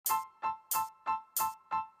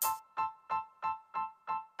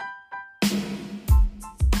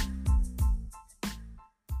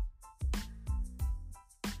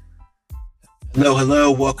Hello,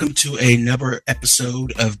 hello. Welcome to another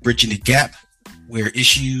episode of Bridging the Gap, where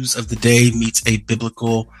issues of the day meets a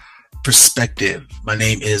biblical perspective. My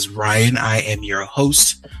name is Ryan. I am your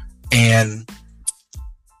host. And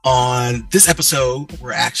on this episode,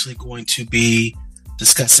 we're actually going to be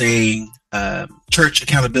discussing church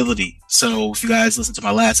accountability. So if you guys listened to my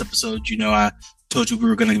last episode, you know I told you we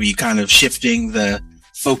were going to be kind of shifting the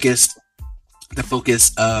focus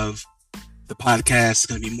of the podcast is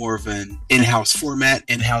going to be more of an in-house format,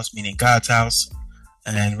 in-house meaning God's house,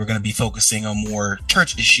 and we're going to be focusing on more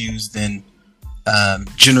church issues than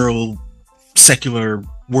general secular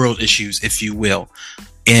world issues, if you will.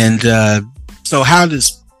 And so how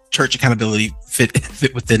does church accountability fit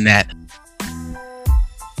within that?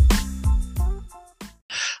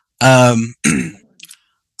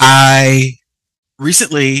 I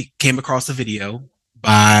recently came across a video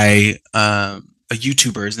by a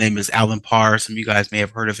YouTuber. His name is Alan Parr. Some of you guys may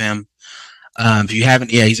have heard of him. If you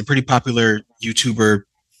haven't, he's a pretty popular YouTuber.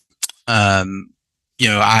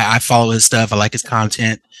 I follow his stuff. I like his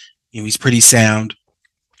content. He's pretty sound.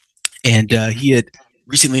 And he had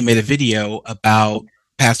recently made a video about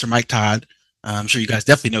Pastor Mike Todd. I'm sure you guys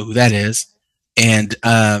definitely know who that is. And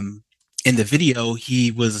in the video,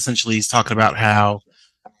 he was essentially talking about how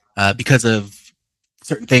because of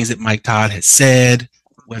certain things that Mike Todd has said,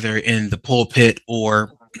 whether in the pulpit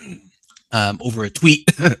or over a tweet,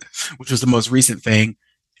 which was the most recent thing,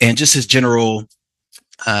 and just his general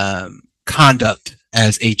conduct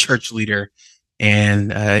as a church leader.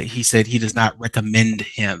 And he said he does not recommend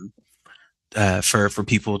him for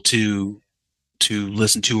people to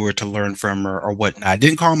listen to or to learn from or whatnot. I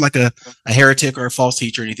didn't call him like a heretic or a false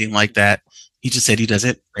teacher or anything like that. He just said he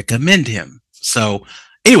doesn't recommend him. So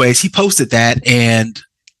anyways, he posted that, and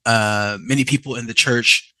many people in the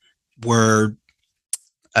church were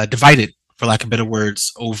divided, for lack of better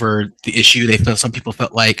words, over the issue. Some people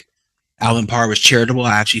felt like Alan Parr was charitable.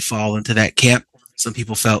 I actually fall into that camp. Some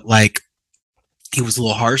people felt like he was a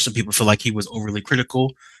little harsh. Some people felt like he was overly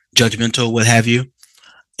critical, judgmental, what have you.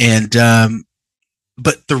 And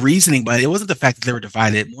but the reasoning, but it wasn't the fact that they were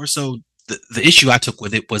divided. More so, the issue I took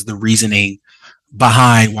with it was the reasoning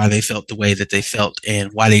behind why they felt the way that they felt and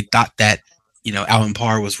why they thought that Alan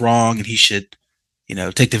Parr was wrong and he should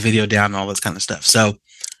take the video down and all this kind of stuff. So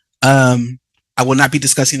I will not be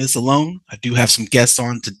discussing this alone. I do have some guests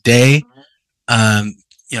on today. Good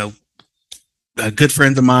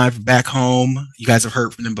friends of mine from back home. You guys have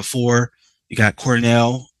heard from them before. You got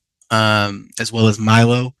Cornell as well as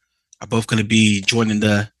Milo are both going to be joining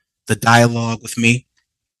the dialogue with me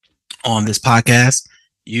on this podcast.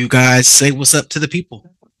 You guys say what's up to the people.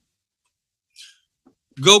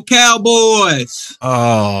 Go Cowboys!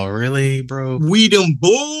 Oh, really, bro? We them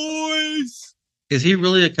boys! Is he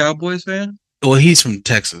really a Cowboys fan? Well, he's from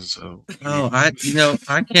Texas, so. Oh, I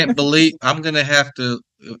can't believe I'm gonna have to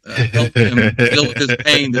help him deal with his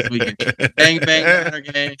pain this weekend. Bang bang Niner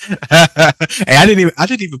game. Hey, I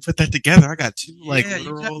didn't even put that together. I got two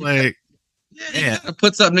literal you gotta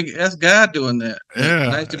put something. That's God doing that. Yeah.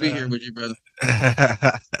 Nice to be here with you, brother.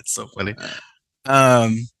 That's so funny.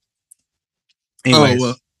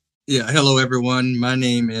 Anyways. Hello everyone. My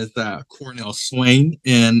name is Cornell Swain,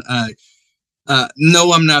 and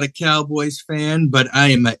no, I'm not a Cowboys fan, but I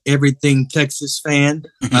am a everything Texas fan.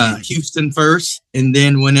 Houston first, and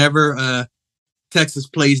then whenever Texas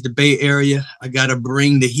plays the Bay Area, I gotta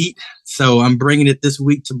bring the heat. So I'm bringing it this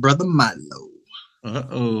week to brother Milo. I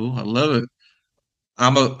love it.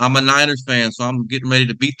 I'm a Niners fan, so I'm getting ready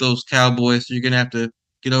to beat those Cowboys. So you're gonna have to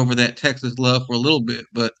get over that Texas love for a little bit.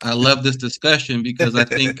 But I love this discussion because I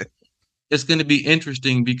think it's going to be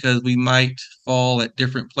interesting because we might fall at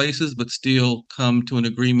different places, but still come to an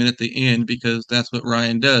agreement at the end because that's what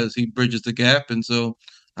Ryan does. He bridges the gap. And so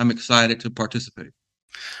I'm excited to participate.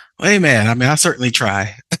 Well, hey, man, I mean, I certainly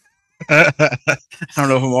try. I don't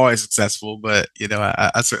know if I'm always successful, but,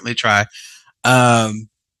 I certainly try.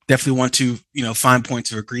 Definitely want to, find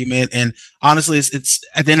points of agreement. And honestly, it's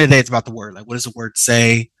at the end of the day, it's about the word. Like, what does the word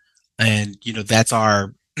say? And, that's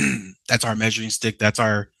our measuring stick. That's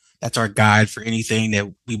our guide for anything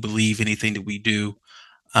that we believe, anything that we do,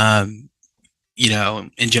 in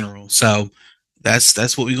general. So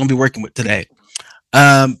that's what we're going to be working with today.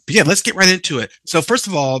 But yeah, let's get right into it. So first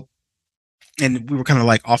of all, and we were kind of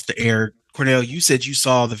like off the air, Cornell, you said you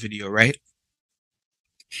saw the video, right?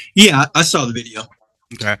 Yeah, I saw the video.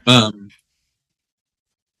 Okay. My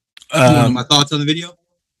thoughts on the video?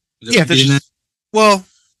 Yeah. Well,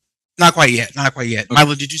 not quite yet. Okay.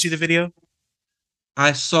 Milo, did you see the video?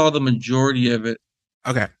 I saw the majority of it.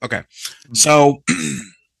 Okay. So,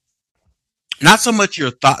 not so much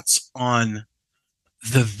your thoughts on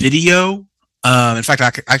the video, In fact,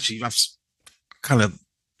 I've kind of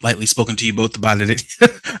lightly spoken to you both about it,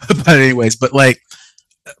 about it anyways. But like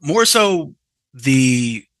more so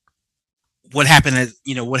the what happened as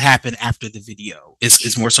what happened after the video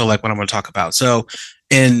is more so like what I'm going to talk about. So,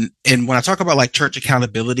 and when I talk about like church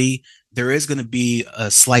accountability, there is going to be a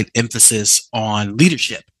slight emphasis on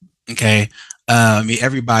leadership. Okay, I mean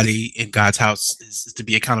everybody in God's house is to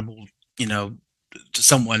be accountable. You know, to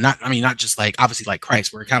someone. Not I mean not just like obviously like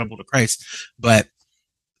Christ. We're accountable to Christ, but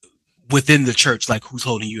within the church, like who's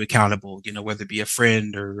holding you accountable, whether it be a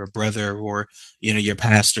friend or a brother or, your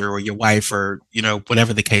pastor or your wife or,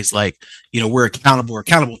 whatever the case, like, we're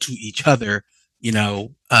accountable to each other,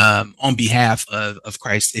 on behalf of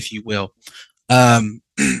Christ, if you will.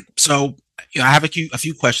 So, I have a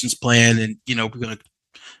few questions planned and, we're going to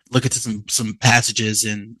look into some passages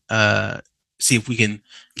and, see if we can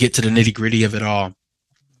get to the nitty gritty of it all.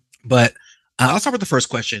 But I'll start with the first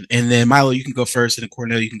question, and then Milo, you can go first, and then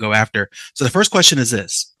Cornell, you can go after. So the first question is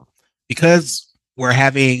this: because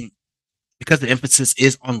because the emphasis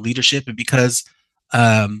is on leadership, and because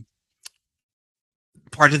um,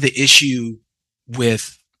 part of the issue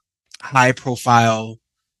with high-profile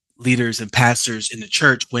leaders and pastors in the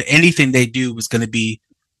church, when anything they do is going to be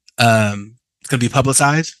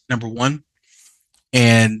publicized. Number one,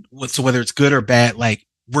 and so whether it's good or bad, like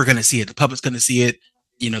we're going to see it, the public's going to see it.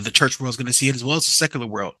 The church world's going to see it as well as the secular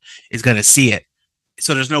world is going to see it.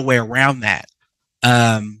 So there's no way around that.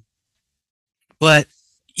 But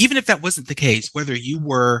even if that wasn't the case, whether you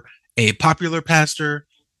were a popular pastor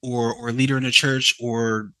or leader in the church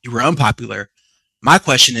or you were unpopular, my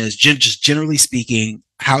question is just generally speaking,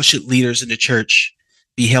 how should leaders in the church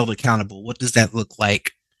be held accountable? What does that look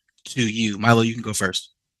like to you? Milo, you can go first.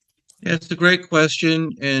 Yeah, it's a great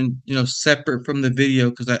question, and separate from the video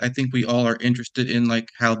because I think we all are interested in like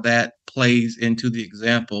how that plays into the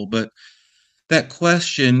example. But that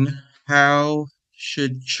question, how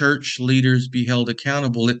should church leaders be held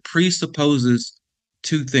accountable? It presupposes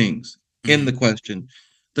two things in the question.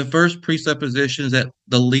 The first presupposition is that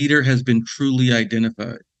the leader has been truly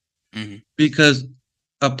identified, because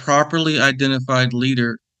a properly identified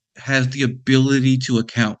leader has the ability to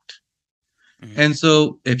account. And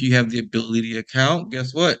so if you have the ability to account,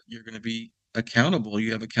 guess what? You're going to be accountable.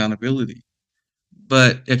 You have accountability.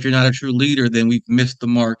 But if you're not a true leader, then we've missed the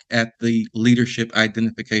mark at the leadership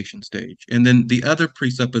identification stage. And then the other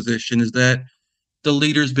presupposition is that the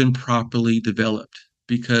leader's been properly developed,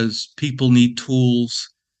 because people need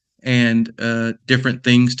tools and different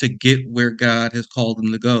things to get where God has called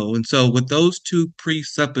them to go. And so with those two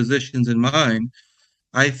presuppositions in mind,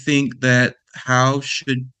 I think that how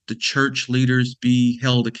should the church leaders be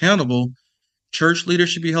held accountable? Church leaders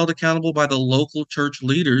should be held accountable by the local church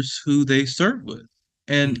leaders who they serve with.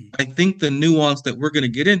 And I think the nuance that we're going to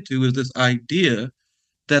get into is this idea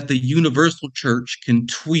that the universal church can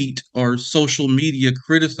tweet or social media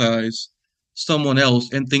criticize someone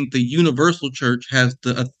else and think the universal church has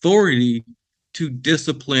the authority to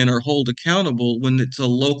discipline or hold accountable when it's a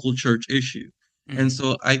local church issue. And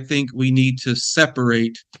so I think we need to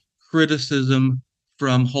separate criticism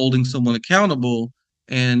from holding someone accountable.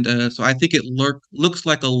 And so I think it looks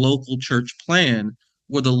like a local church plan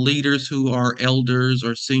where the leaders who are elders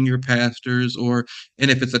or senior pastors,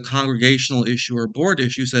 and if it's a congregational issue or board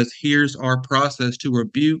issue, says, here's our process to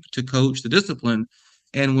rebuke, to coach, to discipline.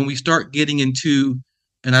 And when we start getting into,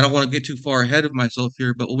 and I don't want to get too far ahead of myself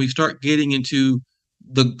here, but when we start getting into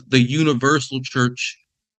the universal church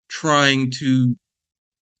trying to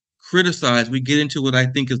criticize, we get into what I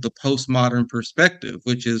think is the postmodern perspective,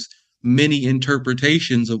 which is many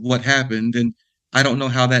interpretations of what happened. And I don't know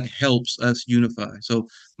how that helps us unify. So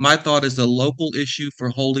my thought is a local issue for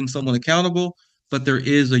holding someone accountable, but there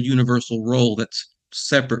is a universal role that's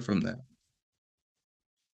separate from that.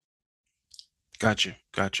 Got you.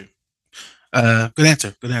 Good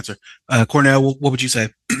answer. Cornell, what would you say?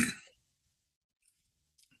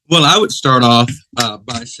 Well, I would start off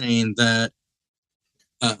by saying that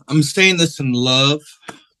I'm saying this in love,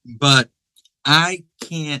 but I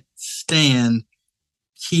can't stand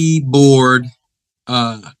keyboard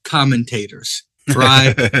commentators,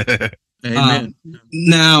 right? Amen.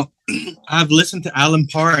 Now, I've listened to Alan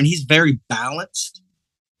Parr, and he's very balanced.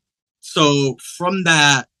 So from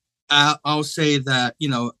that, I'll say that,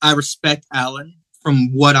 I respect Alan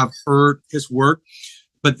from what I've heard his work,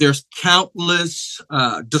 but there's countless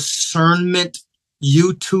discernment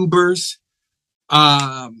YouTubers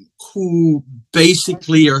who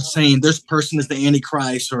basically are saying this person is the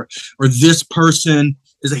Antichrist, or this person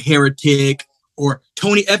is a heretic, or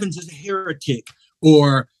Tony Evans is a heretic,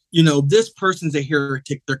 or this person's a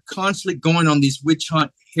heretic. They're constantly going on these witch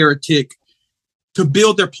hunt heretic to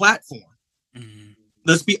build their platform. Mhm.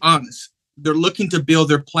 Let's be honest. They're looking to build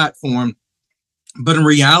their platform, but in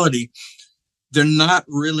reality, they're not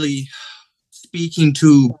really speaking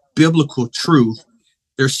to biblical truth.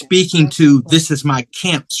 They're speaking to, this is my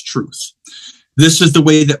camp's truth. This is the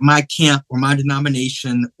way that my camp or my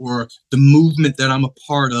denomination or the movement that I'm a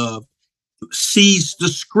part of sees the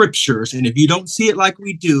scriptures. And if you don't see it like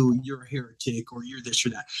we do, you're a heretic or you're this or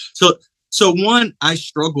that. So one, I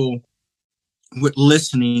struggle with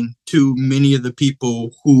listening to many of the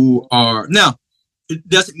people who are now. It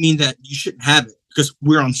doesn't mean that you shouldn't have it, because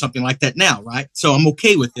we're on something like that now, right? So I'm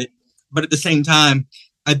okay with it. But at the same time,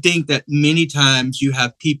 I think that many times you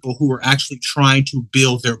have people who are actually trying to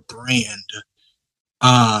build their brand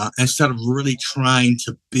instead of really trying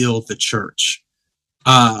to build the church.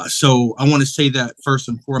 So I want to say that first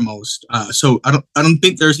and foremost. So I don't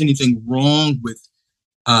think there's anything wrong with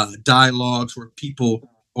dialogues where people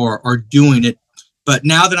are doing it. But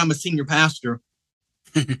now that I'm a senior pastor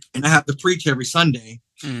and I have to preach every Sunday,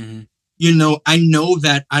 Mhm. I know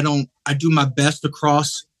that I do my best to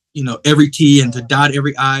cross, every T and to dot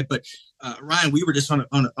every I. But Ryan, we were just on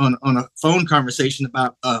a phone conversation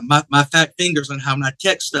about my fat fingers and how when I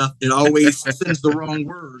text stuff, it always sends the wrong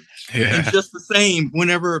word. Yeah. And just the same,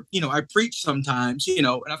 whenever, I preach sometimes, and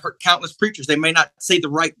I've heard countless preachers, they may not say the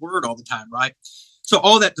right word all the time, right? So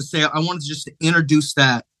all that to say, I wanted just to introduce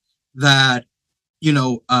that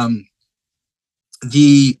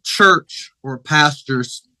the church or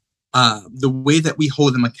pastors, the way that we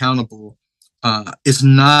hold them accountable is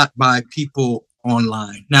not by people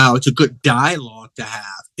online. Now, it's a good dialogue to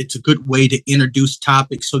have. It's a good way to introduce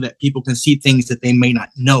topics so that people can see things that they may not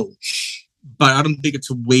know. But I don't think it's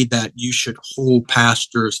a way that you should hold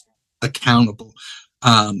pastors accountable.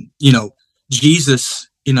 Jesus,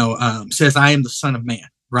 says, I am the Son of Man,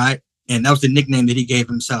 right? And that was the nickname that he gave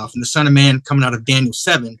himself. And the Son of Man, coming out of Daniel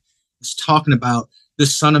 7, is talking about the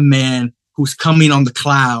Son of Man who's coming on the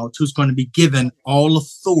clouds, who's going to be given all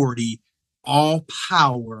authority, all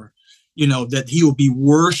power, that he will be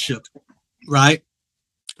worshiped, right?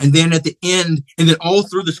 And then at the end, and then all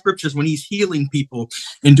through the scriptures, when he's healing people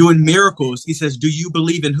and doing miracles, he says, do you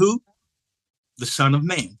believe in who? The Son of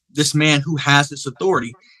Man, this man who has this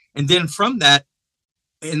authority. And then from that,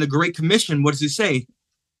 in the Great Commission, what does he say?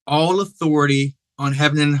 All authority on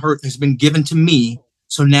heaven and earth has been given to me.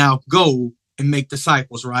 So now go and make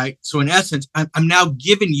disciples, right? So in essence, I'm now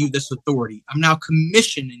giving you this authority. I'm now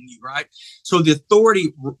commissioning you, right? So the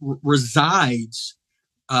authority resides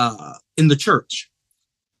in the church,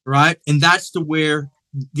 right? And that's where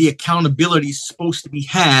the accountability is supposed to be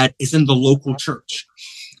had, is in the local church.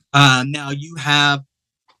 Now you have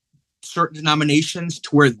certain denominations to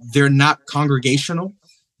where they're not congregational.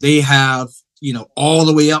 They have, all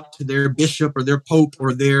the way up to their bishop or their pope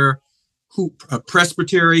or their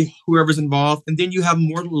presbytery, whoever's involved. And then you have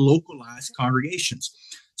more localized congregations.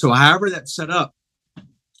 So however that's set up,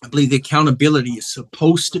 I believe the accountability is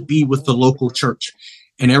supposed to be with the local church.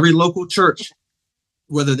 And every local church,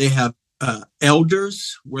 whether they have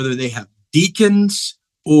elders, whether they have deacons,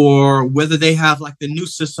 or whether they have like the new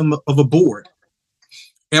system of a board,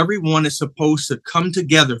 everyone is supposed to come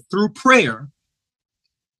together through prayer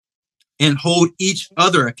and hold each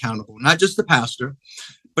other accountable, not just the pastor,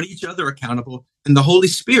 but each other accountable. And the Holy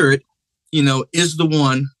Spirit, is the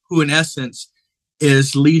one who, in essence,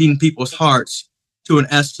 is leading people's hearts to, in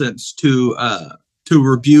essence, to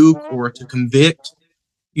rebuke or to convict,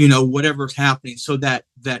 whatever's happening, so that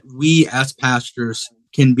we as pastors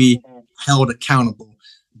can be held accountable.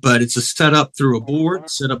 But it's a set up through a board,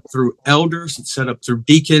 set up through elders, it's set up through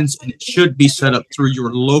deacons, and it should be set up through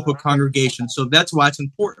your local congregation. So that's why it's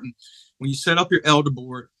important when you set up your elder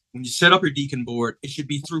board, when you set up your deacon board, it should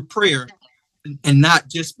be through prayer, and not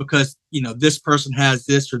just because, this person has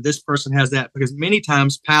this or this person has that, because many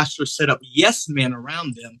times pastors set up yes men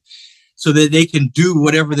around them so that they can do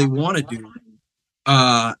whatever they want to do.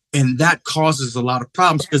 And that causes a lot of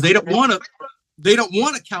problems, because they don't want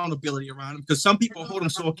accountability around them, because some people hold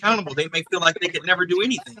them so accountable, they may feel like they could never do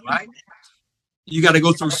anything, right? You got to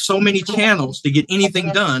go through so many channels to get anything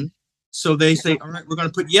done. So they say, all right, we're going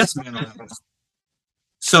to put yes men around us.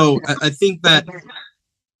 So I think that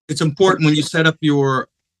it's important when you set up your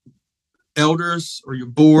elders or your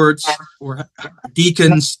boards or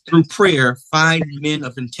deacons through prayer, find men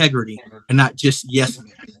of integrity and not just yes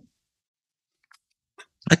men.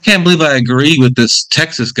 I can't believe I agree with this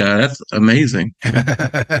Texas guy. That's amazing.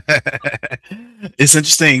 It's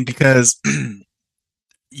interesting because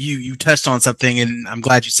you touched on something, and I'm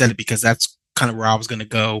glad you said it, because that's kind of where I was going to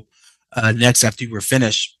go next after you were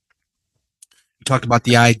finished. You talked about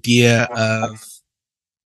the idea of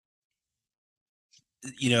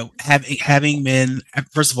having men,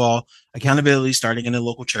 first of all, accountability starting in a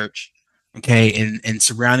local church, okay, and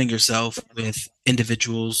surrounding yourself with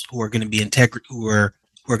individuals who are going to be who are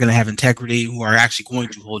going to have integrity, who are actually going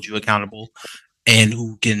to hold you accountable, and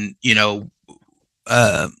who can, who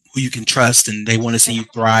you can trust, and they want to see you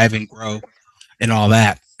thrive and grow and all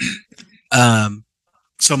that.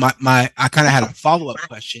 So I kind of had a follow-up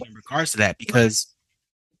question in regards to that, because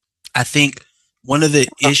I think one of the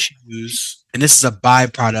issues, and this is a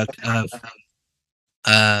byproduct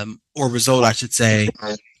of, or result, I should say,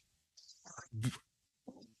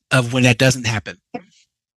 of when that doesn't happen,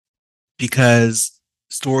 because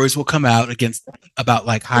stories will come out about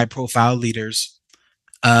like high profile leaders,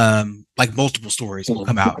 like multiple stories will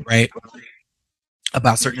come out, right,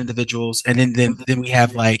 about certain individuals, and then we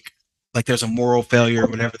have like there's a moral failure or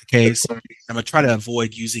whatever the case. I'm gonna try to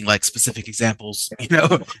avoid using like specific examples, in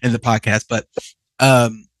the podcast, but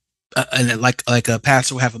and then like a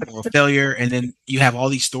pastor will have a moral failure, and then you have all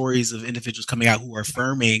these stories of individuals coming out who are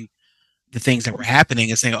affirming the things that were happening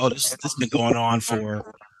and saying, "Oh, this has been going on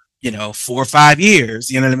for 4 or 5 years."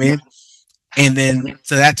 You know what I mean? And then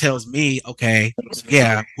so that tells me, okay, so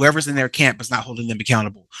yeah, whoever's in their camp is not holding them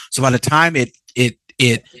accountable. So by the time it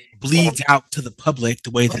bleeds out to the public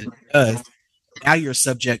the way that it does, now you're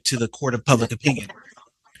subject to the court of public opinion.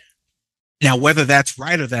 Now, whether that's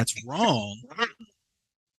right or that's wrong,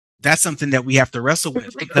 that's something that we have to wrestle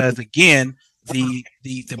with, because again, the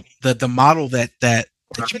model that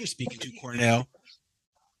you were speaking to, Cornell,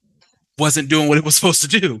 wasn't doing what it was supposed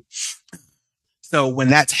to do. So when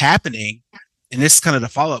that's happening, and this is kind of the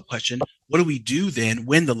follow-up question, what do we do then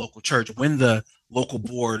when the local church, when the local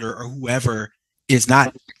board or whoever is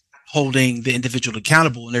not holding the individual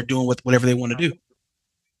accountable and they're doing whatever they want to do?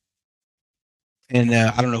 And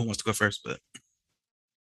I don't know who wants to go first, but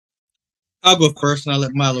I'll go first, and I'll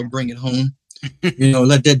let Milo bring it home.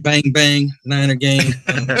 Let that bang bang Niner game.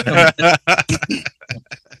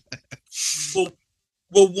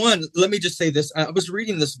 Well, one, let me just say this. I was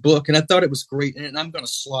reading this book, and I thought it was great, and I'm going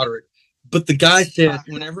to slaughter it. But the guy said,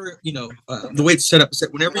 whenever, the way it's set up, is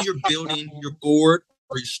that whenever you're building your board,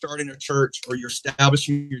 or you're starting a church, or you're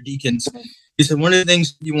establishing your deacons, he said one of the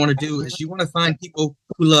things you want to do is you want to find people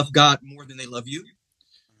who love God more than they love you.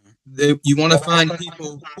 You want to find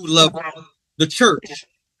people who love the church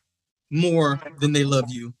more than they love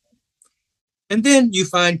you. And then you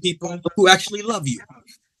find people who actually love you.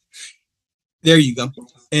 There you go.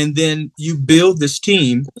 And then you build this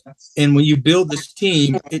team. And when you build this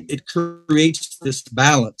team, it creates this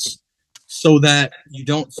balance so that you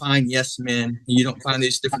don't find yes men, and you don't find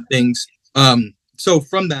these different things. So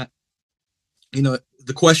from that,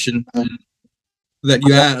 the question that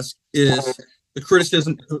you ask is the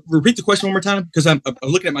criticism. Repeat the question one more time, because I'm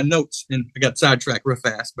looking at my notes and I got sidetracked real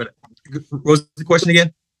fast. But what was the question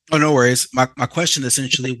again? Oh, no worries. My question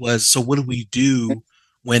essentially was, so what do we do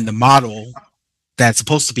when the model that's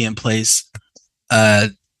supposed to be in place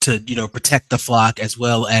to protect the flock as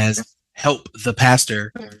well as help the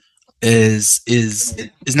pastor is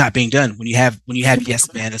not being done, when you have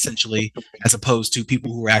yes men essentially, as opposed to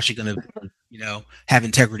people who are actually going to have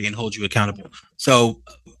integrity and hold you accountable? So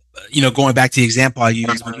going back to the example I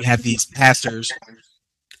used, when you have these pastors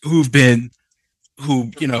who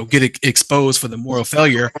get exposed for the moral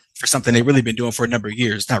failure for something they've really been doing for a number of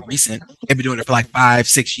years, not recent, they've been doing it for like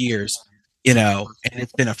 5-6 years, and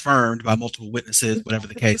it's been affirmed by multiple witnesses, whatever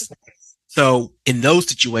the case. So in those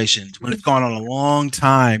situations, when it's gone on a long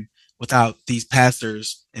time without these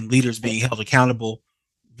pastors and leaders being held accountable,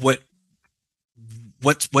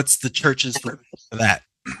 what's the church's for that?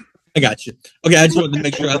 I got you. Okay, I just wanted to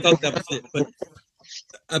make sure. I thought that was it, but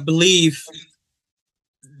I believe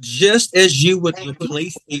just as you would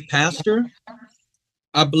replace a pastor,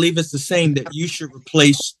 I believe it's the same that you should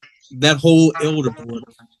replace that whole elder board.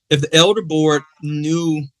 If the elder board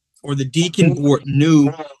knew, or the deacon board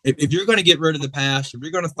knew, if you're going to get rid of the pastor, if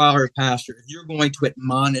you're going to fire a pastor, if you're going to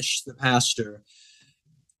admonish the pastor,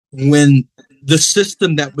 when the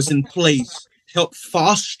system that was in place helped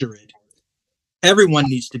foster it, everyone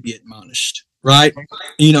needs to be admonished, right?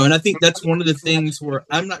 And I think that's one of the things where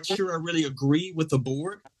I'm not sure I really agree with the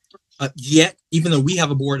board yet, even though we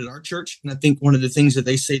have a board at our church. And I think one of the things that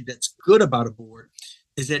they say that's good about a board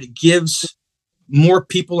is that it gives more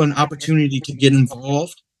people an opportunity to get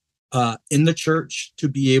involved in the church, to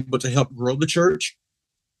be able to help grow the church.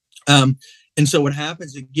 And so what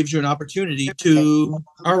happens, it gives you an opportunity to,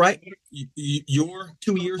 all right, your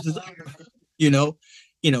 2 years is up,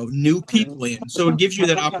 new people in. So it gives you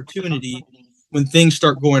that opportunity when things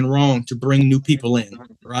start going wrong to bring new people in,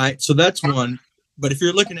 right? So that's one. But if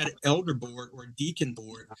you're looking at an elder board or a deacon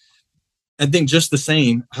board, I think just the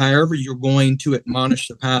same, however you're going to admonish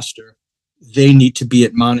the pastor, they need to be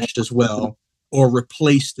admonished as well, or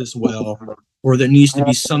replaced as well, or there needs to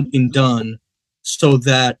be something done so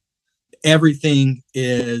that everything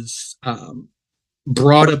is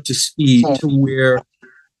brought up to speed to where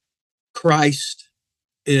Christ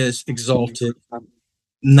is exalted,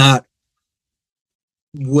 not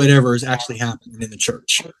whatever is actually happening in the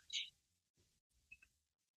church.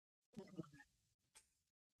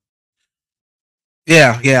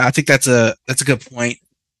 Yeah, I think that's a good point.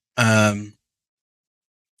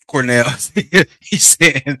 Cornell, he's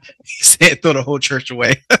saying throw the whole church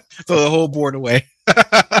away, throw the whole board away.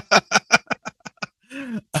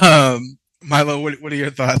 Milo, what are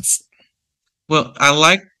your thoughts? Well, I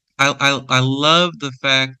love the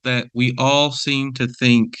fact that we all seem to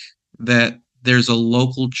think that there's a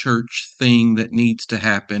local church thing that needs to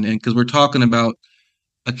happen, and because we're talking about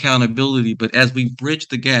accountability, but as we bridge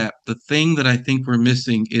the gap, the thing that I think we're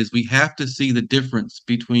missing is we have to see the difference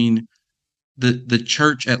between the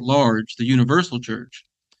church at large, the universal church,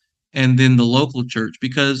 and then the local church.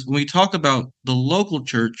 Because when we talk about the local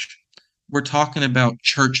church, we're talking about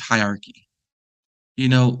church hierarchy.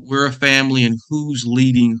 We're a family and who's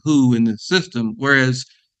leading who in the system. Whereas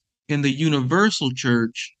in the universal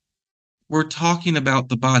church, we're talking about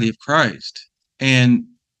the body of Christ. And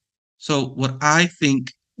so what I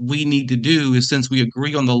think we need to do is, since we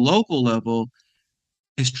agree on the local level,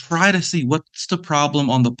 is try to see what's the problem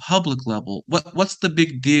on the public level. What's the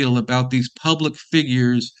big deal about these public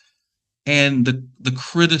figures and the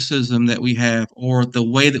criticism that we have, or the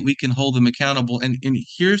way that we can hold them accountable. And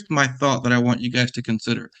here's my thought that I want you guys to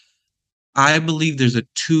consider. I believe there's a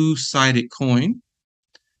two-sided coin.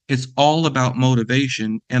 It's all about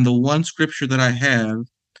motivation. And the one scripture that I have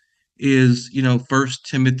is, 1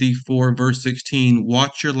 Timothy 4, verse 16,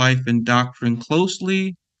 watch your life and doctrine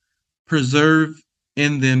closely, preserve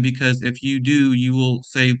in them, because if you do, you will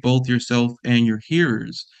save both yourself and your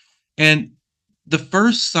hearers. And the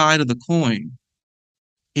first side of the coin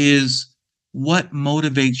is what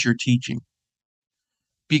motivates your teaching,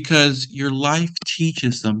 because your life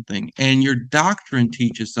teaches something and your doctrine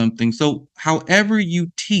teaches something. So however you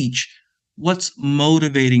teach, what's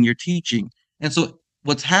motivating your teaching? And so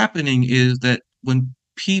what's happening is that when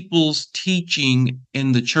people's teaching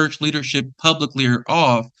in the church leadership publicly are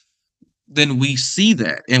off, then we see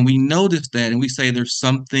that and we notice that and we say there's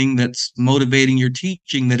something that's motivating your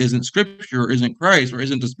teaching that isn't scripture or isn't Christ or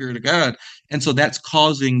isn't the Spirit of God. And so that's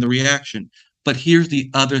causing the reaction. But here's the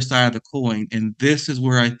other side of the coin. And this is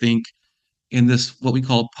where I think in this, what we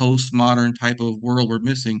call postmodern type of world, we're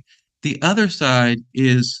missing. The other side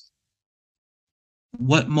is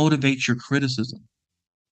what motivates your criticism.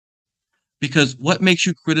 Because what makes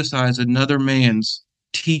you criticize another man's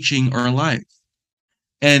teaching or life?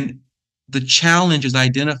 And the challenge is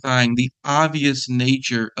identifying the obvious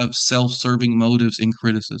nature of self-serving motives in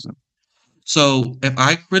criticism. So if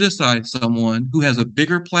I criticize someone who has a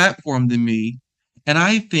bigger platform than me, and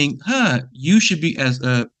I think, you should be, as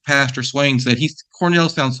Pastor Swain said, Cornell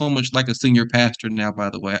sounds so much like a senior pastor now, by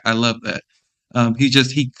the way. I love that.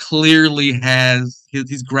 He clearly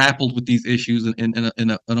he's grappled with these issues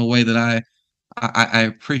in a way that I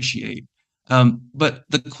appreciate. But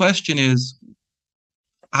the question is,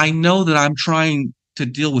 I know that I'm trying to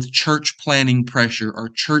deal with church planning pressure or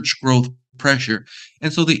church growth pressure.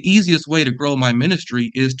 And so the easiest way to grow my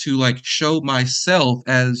ministry is to show myself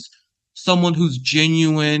as someone who's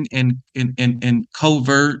genuine and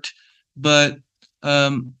covert, but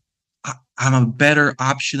I'm a better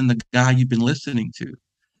option than the guy you've been listening to.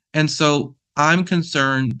 And so I'm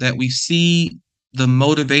concerned that we see the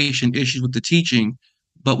motivation issues with the teaching,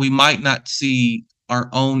 but we might not see our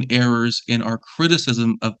own errors in our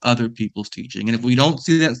criticism of other people's teaching. And if we don't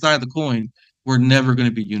see that side of the coin, we're never going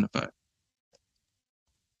to be unified.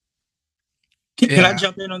 Can I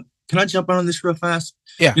jump in on this real fast?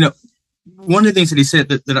 Yeah. One of the things that he said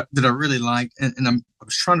that I really liked, and I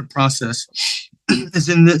was trying to process, is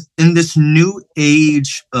in this new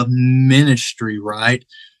age of ministry, right?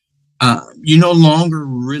 You no longer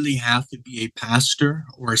really have to be a pastor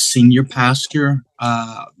or a senior pastor.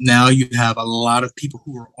 Now you have a lot of people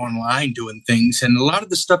who are online doing things, and a lot of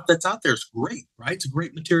the stuff that's out there is great, right? It's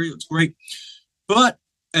great material. It's great. But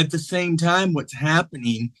at the same time, what's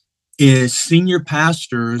happening is senior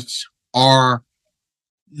pastors are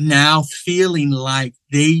now feeling like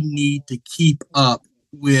they need to keep up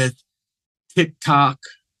with TikTok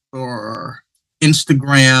or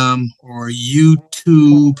Instagram or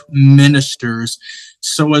YouTube ministers.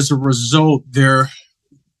 So as a result, they're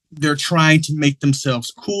trying to make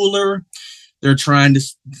themselves cooler. They're trying to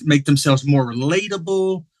make themselves more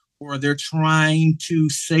relatable, or they're trying to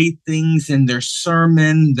say things in their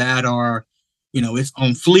sermon that are, it's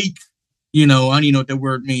on fleek. I don't even know what the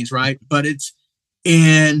word means, right? But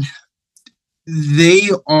and they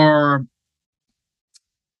are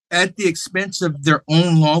at the expense of their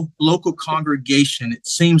own local congregation. It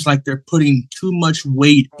seems like they're putting too much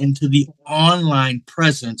weight into the online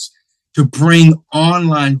presence to bring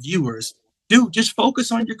online viewers. Dude, just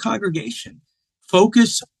focus on your congregation.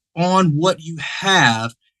 Focus on what you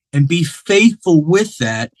have and be faithful with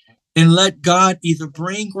that, and let God either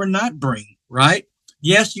bring or not bring, right?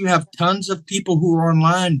 Yes, you have tons of people who are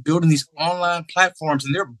online building these online platforms,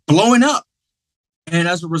 and they're blowing up. And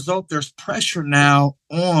as a result, there's pressure now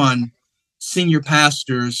on senior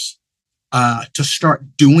pastors to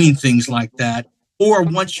start doing things like that. Or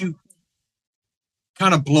once you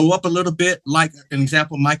kind of blow up a little bit, like an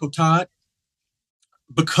example, Michael Todd,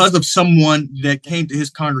 because of someone that came to his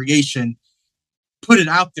congregation, put it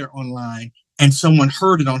out there online, and someone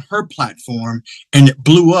heard it on her platform and it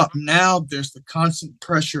blew up. Now there's the constant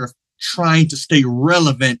pressure of trying to stay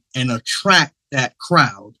relevant and attract that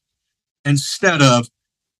crowd, instead of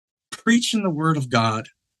preaching the word of God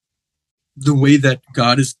the way that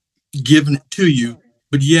God has given it to you,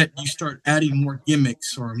 but yet you start adding more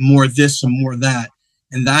gimmicks or more this and more that.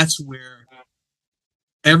 And that's where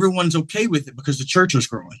everyone's okay with it, because the church is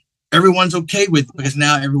growing. Everyone's okay with it because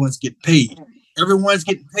now everyone's getting paid. Everyone's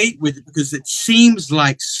getting paid with it because it seems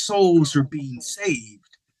like souls are being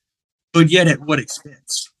saved, but yet at what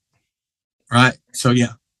expense? Right? So,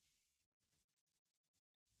 yeah.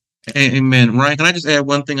 Amen. Ryan, can I just add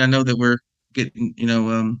one thing? I know that we're getting,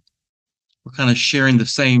 we're kind of sharing the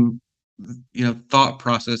same, thought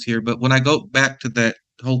process here. But when I go back to that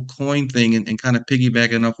whole coin thing and kind of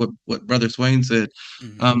piggybacking off what Brother Swain said,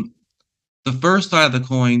 the first side of the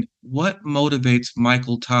coin, what motivates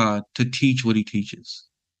Michael Todd to teach what he teaches?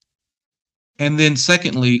 And then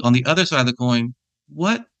secondly, on the other side of the coin,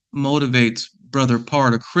 what motivates Brother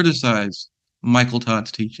Parr to criticize Michael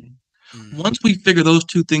Todd's teaching? Once we figure those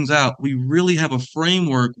two things out, we really have a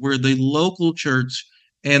framework where the local church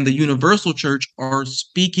and the universal church are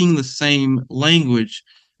speaking the same language.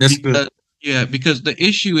 That's good. Yeah, because the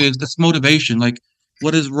issue is this motivation. Like,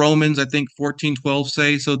 what does Romans, I think, 14:12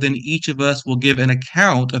 say? So then each of us will give an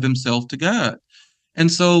account of himself to God.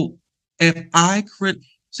 And so if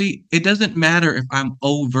see, it doesn't matter if I'm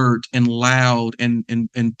overt and loud and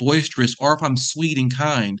boisterous, or if I'm sweet and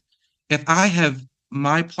kind. If I have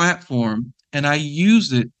my platform and I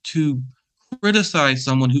use it to criticize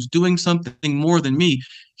someone who's doing something more than me,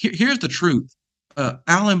 here's the truth.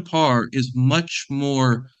 Alan Parr is much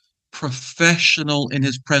more professional in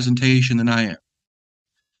his presentation than I am.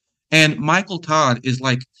 And Michael Todd is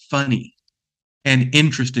like funny and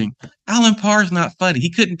interesting. Alan Parr is not funny. He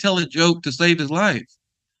couldn't tell a joke to save his life.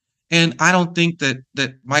 And I don't think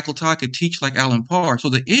that Michael Todd could teach like Alan Parr. So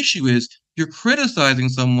the issue is you're criticizing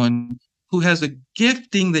someone who has a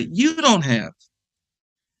gifting that you don't have.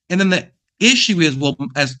 And then the issue is, well,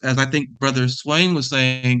 as I think Brother Swain was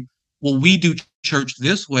saying, well, we do church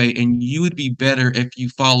this way, and you would be better if you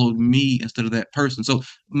followed me instead of that person. So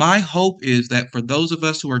my hope is that for those of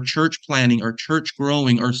us who are church planning or church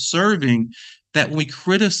growing or serving, that when we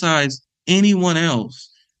criticize anyone else,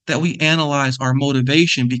 that we analyze our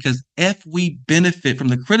motivation, because if we benefit from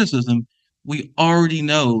the criticism, we already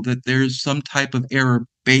know that there's some type of error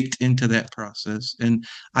baked into that process. And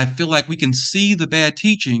I feel like we can see the bad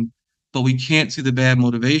teaching, but we can't see the bad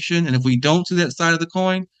motivation. And if we don't see that side of the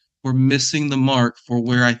coin, we're missing the mark for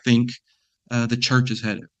where I think the church is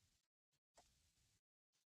headed.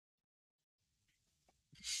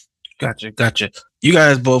 Gotcha. You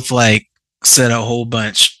guys both said a whole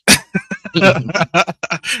bunch.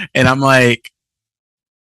 And I'm like,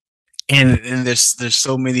 and there's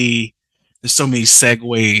so many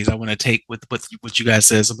segues I want to take with what you guys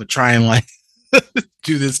said. So I'm gonna try and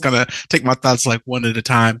do this, kind of take my thoughts one at a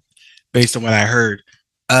time based on what I heard.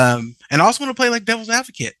 And I also want to play devil's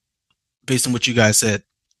advocate based on what you guys said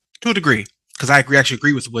to a degree, because I actually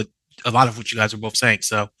agree with a lot of what you guys are both saying.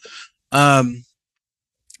 So, but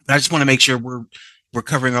I just want to make sure we're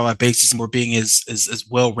covering all our bases and we're being as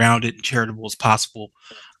well-rounded and charitable as possible.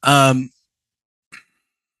 Let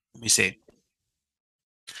me see.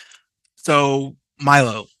 So,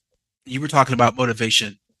 Milo, you were talking about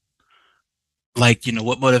motivation. What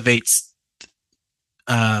motivates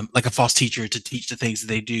a false teacher to teach the things that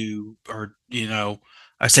they do, or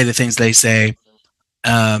I say the things they say.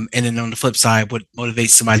 And then on the flip side, what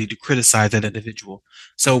motivates somebody to criticize that individual?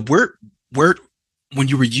 So when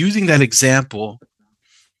you were using that example,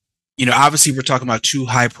 obviously we're talking about two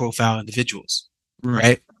high-profile individuals,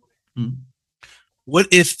 right? Mm-hmm. what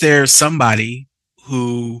if there's somebody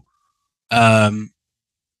who um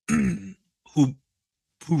who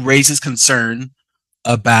raises concern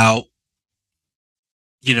about,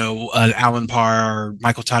 Alan Parr or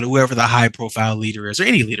Michael Todd, whoever the high profile leader is, or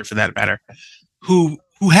any leader for that matter, who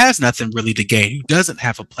has nothing really to gain, who doesn't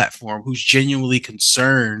have a platform, who's genuinely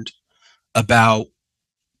concerned about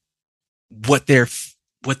what they're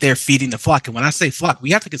feeding the flock. And when I say flock,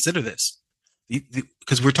 we have to consider this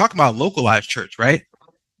because we're talking about localized church, right?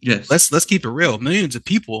 Yes. Let's keep it real. Millions of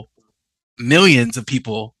people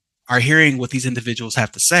are hearing what these individuals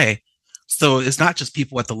have to say. So it's not just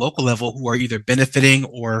people at the local level who are either benefiting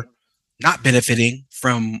or not benefiting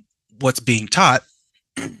from what's being taught,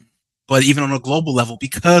 but even on a global level,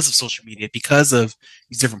 because of social media, because of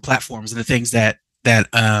these different platforms and the things that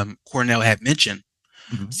Cornell had mentioned.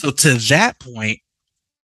 Mm-hmm. So to that point,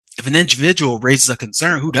 if an individual raises a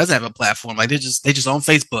concern who does have a platform, like they just on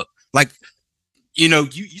Facebook, like,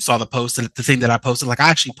 you saw the post and the thing that I posted, like I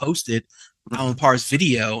actually posted Alan Parr's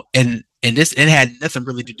video, and it had nothing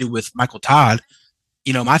really to do with Michael Todd.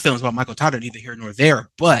 My feelings about Michael Todd are neither here nor there,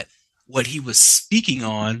 but what he was speaking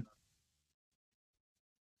on,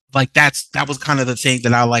 like that was kind of the thing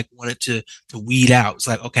that I wanted to weed out. It's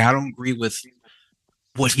like, okay, I don't agree with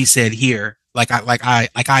what he said here.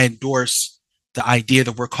 I endorse the idea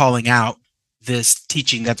that we're calling out this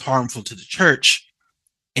teaching that's harmful to the church,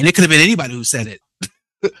 and it could have been anybody who said it.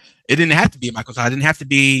 It didn't have to be Michael Todd. It didn't have to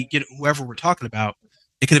be whoever we're talking about.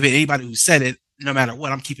 It could have been anybody who said it. No matter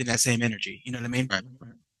what, I'm keeping that same energy. You know what I mean? Right.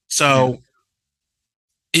 So,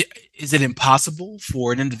 is it impossible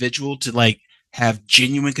for an individual to have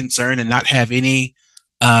genuine concern and not have any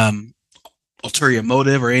ulterior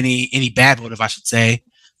motive or any bad motive, I should say,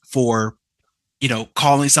 for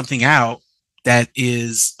calling something out that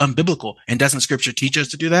is unbiblical? And doesn't Scripture teach us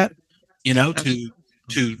to do that?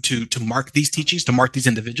 To mark these teachings, to mark these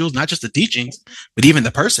individuals, not just the teachings, but even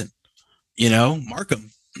the person. Mark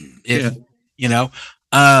them.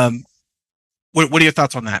 What are your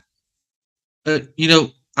thoughts on that?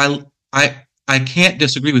 I can't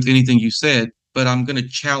disagree with anything you said, but I'm going to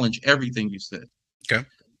challenge everything you said. Okay.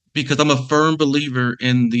 Because I'm a firm believer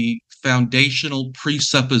in the foundational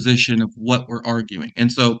presupposition of what we're arguing.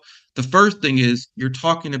 And so the first thing is you're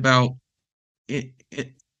talking about a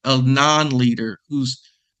non-leader who's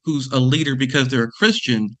a leader because they're a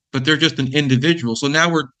Christian, but they're just an individual. So now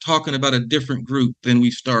we're talking about a different group than we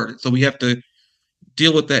started. So we have to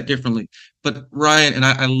deal with that differently. But Ryan, and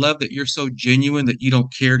I love that you're so genuine that you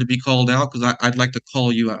don't care to be called out, because I'd like to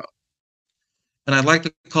call you out. And I'd like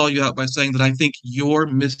to call you out by saying that I think you're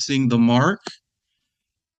missing the mark.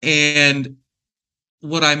 And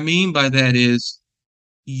what I mean by that is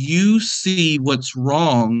you see what's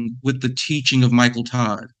wrong with the teaching of Michael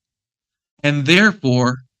Todd. And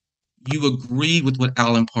therefore, you agree with what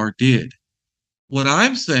Alan Parr did. What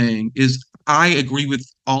I'm saying is I agree with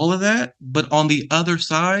all of that, but on the other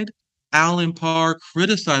side, Alan Parr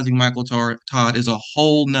criticizing Michael Todd is a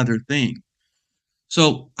whole nother thing.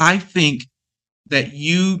 So I think that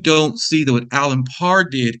you don't see that what Alan Parr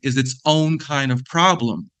did is its own kind of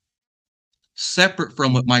problem, separate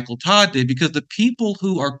from what Michael Todd did, because the people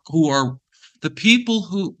the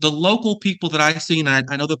local people that I see, and I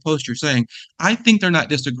know the post you're saying, I think they're not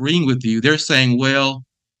disagreeing with you. They're saying, well,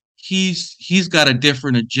 he's got a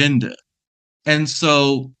different agenda. And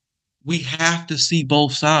so we have to see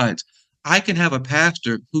both sides. I can have a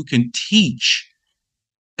pastor who can teach,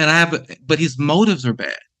 but his motives are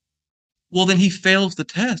bad. Well, then he fails the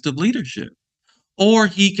test of leadership. Or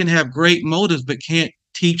he can have great motives but can't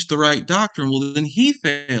teach the right doctrine. Well, then he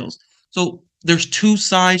fails. So there's two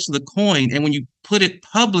sides to the coin. And when you put it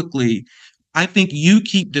publicly, I think you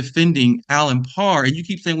keep defending Alan Parr and you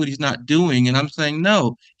keep saying what he's not doing. And I'm saying,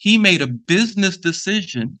 no, he made a business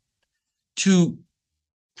decision to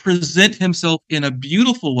present himself in a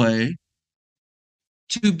beautiful way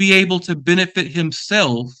to be able to benefit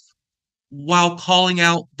himself while calling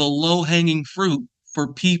out the low-hanging fruit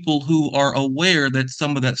for people who are aware that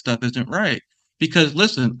some of that stuff isn't right. Because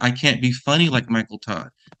listen, I can't be funny like Michael Todd.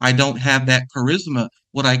 I don't have that charisma.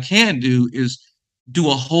 What I can do is do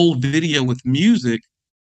a whole video with music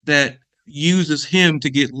that uses him to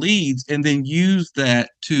get leads and then use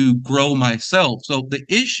that to grow myself. So the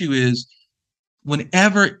issue is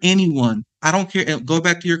whenever anyone, I don't care, go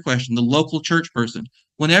back to your question, the local church person,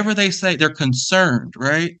 whenever they say they're concerned,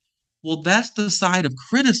 right? Well, that's the side of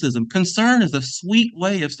criticism. Concern is a sweet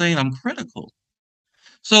way of saying I'm critical.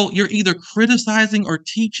 So you're either criticizing or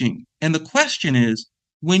teaching. And the question is,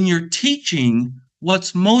 when you're teaching,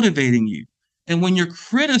 what's motivating you? And when you're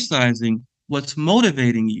criticizing, what's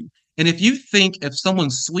motivating you? And if you think if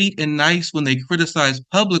someone's sweet and nice when they criticize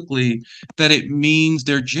publicly, that it means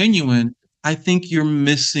they're genuine, I think you're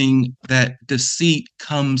missing that deceit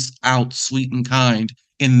comes out sweet and kind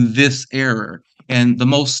in this era. And the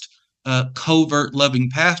most covert loving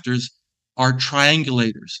pastors are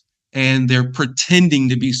triangulators, and they're pretending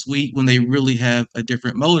to be sweet when they really have a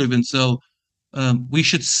different motive. And so we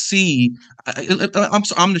should see. I'm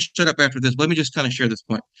going to shut up after this. Let me just kind of share this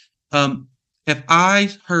point. If I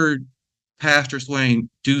heard Pastor Swain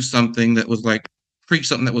do something that was like preach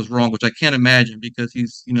something that was wrong, which I can't imagine because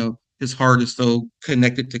he's, his heart is so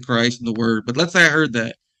connected to Christ and the Word. But let's say I heard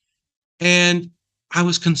that and I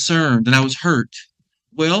was concerned and I was hurt.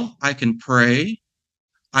 Well, I can pray.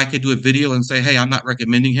 I could do a video and say, hey, I'm not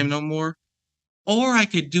recommending him no more. Or I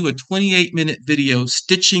could do a 28-minute video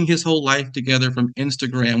stitching his whole life together from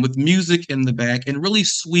Instagram with music in the back and really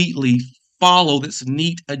sweetly follow this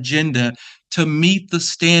neat agenda to meet the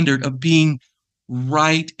standard of being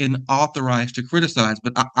right and authorized to criticize.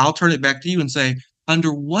 But I'll turn it back to you and say,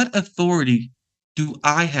 under what authority do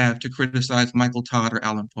I have to criticize Michael Todd or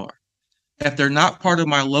Alan Parr? If they're not part of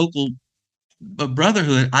my local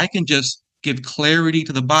brotherhood, I can just give clarity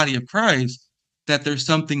to the body of Christ that there's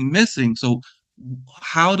something missing. So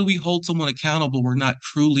how do we hold someone accountable we're not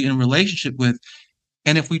truly in relationship with?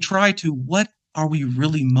 And if we try to, what are we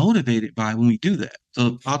really motivated by when we do that?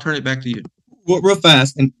 So I'll turn it back to you. Well, real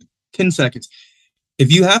fast, in 10 seconds.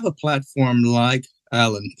 If you have a platform like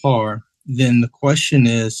Alan Parr, then the question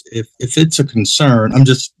is, if it's a concern, I'm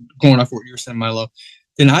just going off what you're saying, Milo,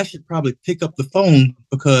 then I should probably pick up the phone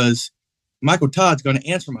because Michael Todd's going to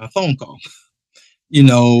answer my phone call,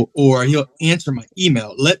 or he'll answer my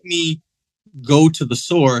email. Let me go to the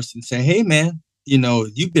source and say, hey, man,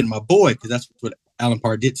 you've been my boy, because that's what Alan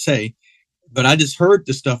Parr did say. But I just heard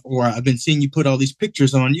the stuff, or I've been seeing you put all these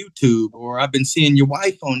pictures on YouTube, or I've been seeing your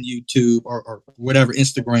wife on YouTube or whatever,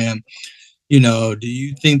 Instagram. Do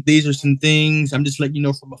you think these are some things? I'm just letting you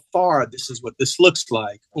know from afar, this is what this looks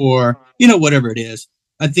like, or, whatever it is.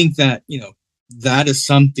 I think that, that is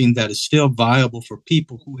something that is still viable for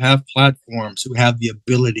people who have platforms, who have the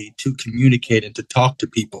ability to communicate and to talk to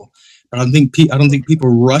people. But I don't think people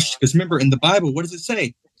rush, because remember in the Bible, what does it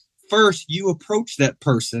say? First, you approach that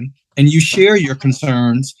person and you share your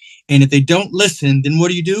concerns. And if they don't listen, then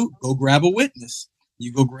what do? Go grab a witness.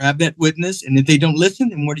 You go grab that witness. And if they don't listen,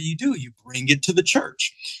 then what do? You bring it to the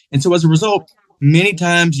church. And so as a result, many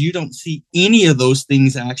times you don't see any of those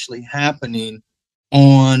things actually happening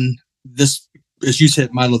on this, as you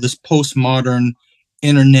said, Milo, this postmodern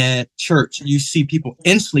internet church. You see people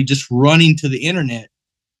instantly just running to the internet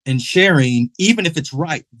and sharing, even if it's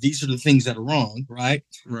right. These are the things that are wrong, right?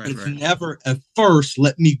 Right. But it's never at first,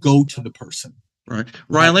 let me go to the person. Right.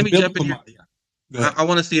 Ryan, let me jump in here. I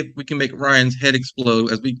want to see if we can make Ryan's head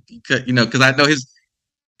explode as we, because I know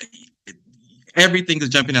everything is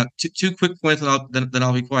jumping out. Two quick points, and then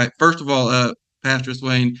I'll be quiet. First of all, Pastor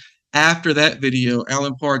Swain, after that video,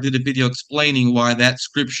 Alan Parr did a video explaining why that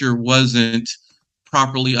scripture wasn't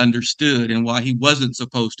properly understood and why he wasn't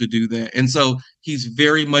supposed to do that. And so he's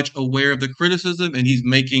very much aware of the criticism and he's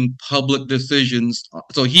making public decisions.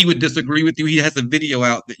 So he would disagree with you. He has a video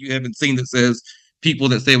out that you haven't seen that says people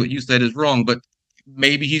that say what you said is wrong, but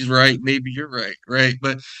maybe he's right. Maybe you're right. Right.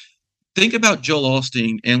 But think about Joel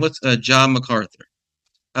Osteen and what's John MacArthur.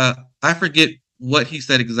 I forget what he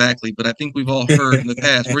said exactly, but I think we've all heard in the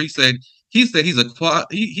past where he said he's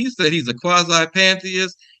a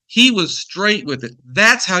quasi-pantheist. He was straight with it.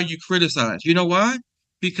 That's how you criticize. You know why?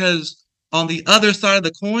 Because on the other side of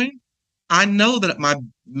the coin, I know that my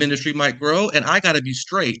ministry might grow and I got to be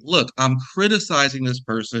straight. Look, I'm criticizing this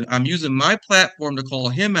person. I'm using my platform to call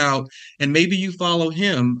him out, and maybe you follow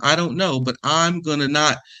him. I don't know, but I'm going to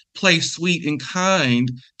not play sweet and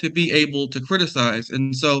kind to be able to criticize.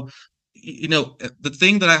 And so, the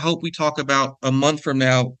thing that I hope we talk about a month from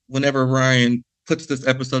now, whenever Ryan puts this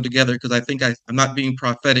episode together, because I think I'm not being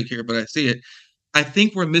prophetic here, but I see it. I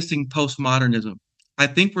think we're missing postmodernism. I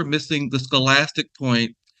think we're missing the scholastic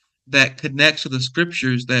point that connects to the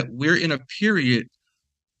scriptures, that we're in a period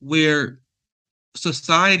where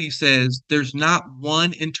society says there's not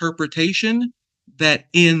one interpretation that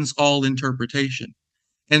ends all interpretation.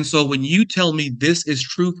 And so when you tell me this is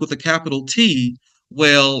truth with a capital T,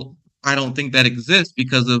 well, I don't think that exists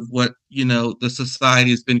because of what, the society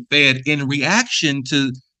has been fed in reaction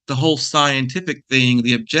to the whole scientific thing,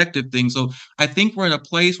 the objective thing. So I think we're in a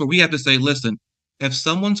place where we have to say, listen, if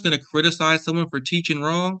someone's going to criticize someone for teaching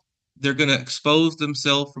wrong, they're going to expose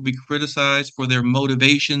themselves for being criticized for their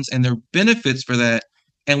motivations and their benefits for that.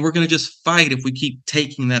 And we're going to just fight if we keep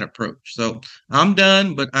taking that approach. So I'm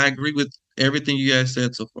done, but I agree with everything you guys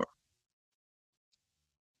said so far.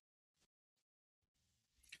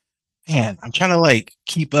 Man, I'm trying to like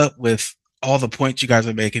keep up with all the points you guys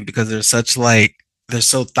are making because they're such like they're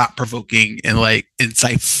so thought provoking and like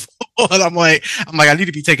insightful. And I'm like, I need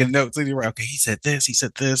to be taking notes. I need to write, okay, he said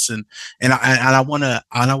this, and I wanna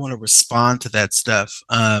respond to that stuff.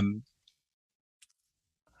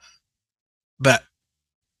 But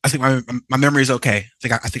I think my memory is okay.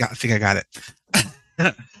 I think I got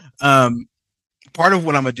it. um, part of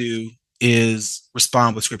what I'm gonna do is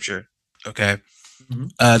respond with scripture. Okay.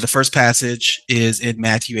 Mhm. The first passage is in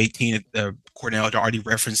Matthew 18. Cornell had already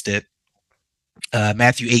referenced it.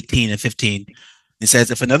 Matthew 18 and 15. It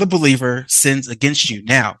says, if another believer sins against you,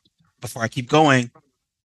 now, before I keep going,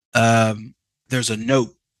 there's a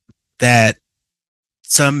note that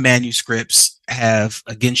some manuscripts have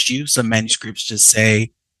against you. Some manuscripts just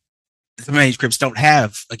say, some manuscripts don't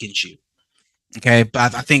have against you. Okay.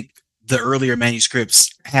 But I think the earlier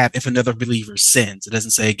manuscripts have, if another believer sins, it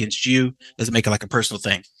doesn't say against you, it doesn't make it like a personal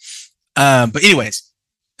thing. But anyways,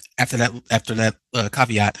 after that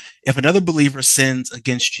caveat, if another believer sins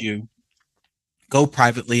against you, go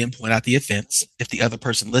privately and point out the offense. If the other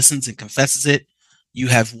person listens and confesses it, you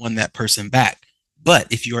have won that person back.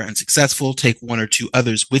 But if you are unsuccessful, take one or two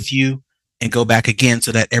others with you and go back again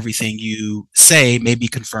so that everything you say may be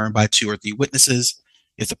confirmed by two or three witnesses.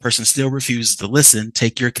 If the person still refuses to listen,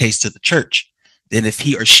 take your case to the church. Then if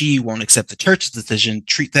he or she won't accept the church's decision,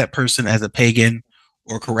 treat that person as a pagan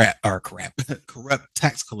or corrupt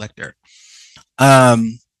tax collector.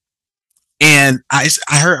 Um, and I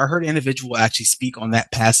heard an individual actually speak on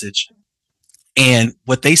that passage, and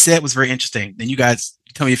what they said was very interesting. Then you guys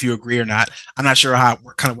tell me if you agree or not. I'm not sure how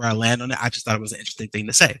kind of where I land on it. I just thought it was an interesting thing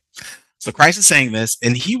to say. So Christ is saying this,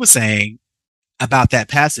 and he was saying about that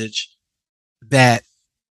passage that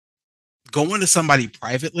going to somebody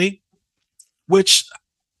privately, which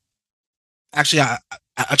actually I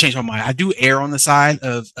changed my mind. I do err on the side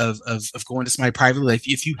of going to somebody privately. Like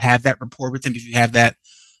if you have that rapport with them, if you have that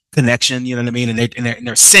connection, you know what I mean, and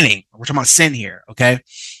they're sinning. We're talking about sin here, okay?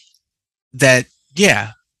 That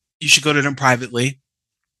yeah, you should go to them privately.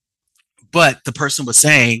 But the person was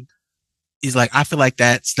saying, he's like, I feel like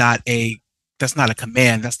that's not a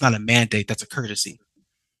command, that's not a mandate, that's a courtesy.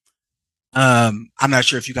 I'm not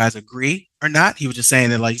sure if you guys agree or not. He was just saying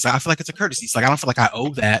that like, he's like, I feel like it's a courtesy. It's like I don't feel like I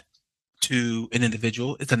owe that to an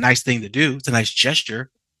individual. It's a nice thing to do. It's a nice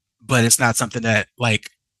gesture, but it's not something that like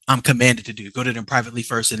I'm commanded to do. Go to them privately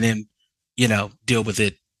first, and then deal with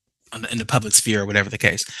it in the public sphere or whatever the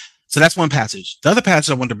case. So that's one passage. The other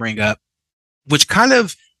passage I wanted to bring up, which kind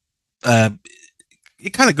of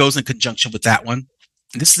it kind of goes in conjunction with that one.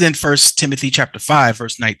 And this is in 1 Timothy chapter 5,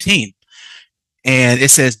 verse 19. And it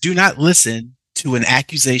says, do not listen to an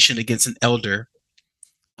accusation against an elder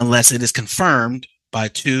unless it is confirmed by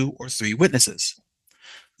two or three witnesses.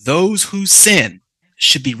 Those who sin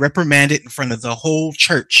should be reprimanded in front of the whole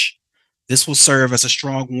church. This will serve as a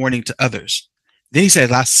strong warning to others. Then he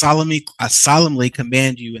said, I solemnly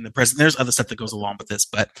command you in the presence. There's other stuff that goes along with this,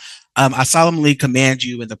 but I solemnly command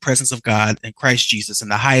you in the presence of God and Christ Jesus and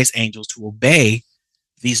the highest angels to obey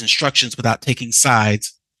these instructions without taking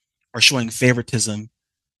sides or showing favoritism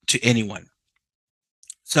to anyone.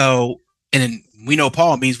 So, and we know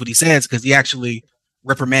Paul means what he says because he actually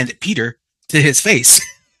reprimanded Peter to his face.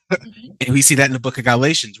 And we see that in the book of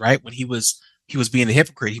Galatians, right? When he was being a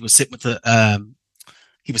hypocrite, he was sitting with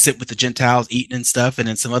the Gentiles eating and stuff, and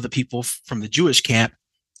then some other people from the Jewish camp,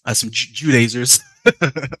 some Judaizers,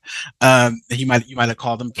 you might have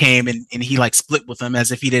called them, came and he like split with them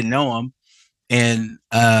as if he didn't know them. And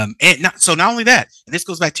not only that, and this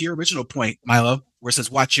goes back to your original point, Milo, where it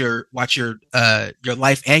says watch your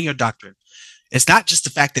life and your doctrine. It's not just the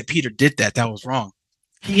fact that Peter did that was wrong.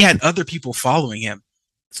 He had other people following him.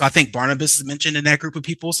 So I think Barnabas is mentioned in that group of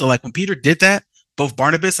people. So like when Peter did that, both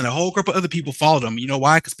Barnabas and a whole group of other people followed him. You know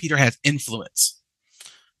why? Because Peter has influence.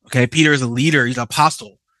 Okay, Peter is a leader. He's an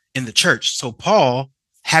apostle in the church. So Paul,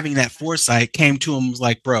 having that foresight, came to him and was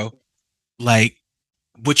like, bro, like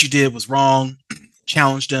what you did was wrong,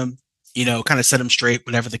 challenged him, kind of set him straight,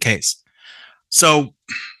 whatever the case. So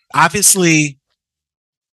obviously,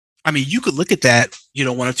 I mean, you could look at that,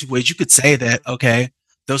 one or two ways. You could say that, okay,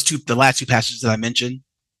 the last two passages that I mentioned,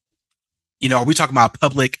 are we talking about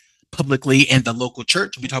publicly in the local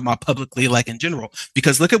church? Are we talking about publicly like in general?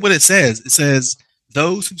 Because look at what it says. It says,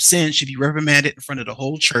 those who sin should be reprimanded in front of the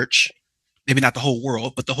whole church, maybe not the whole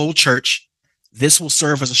world, but the whole church. This will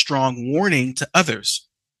serve as a strong warning to others.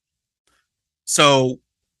 So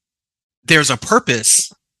there's a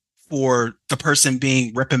purpose for the person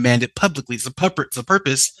being reprimanded publicly. It's a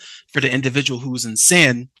purpose for the individual who's in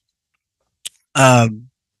sin of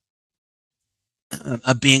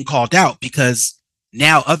being called out, because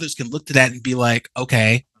now others can look to that and be like,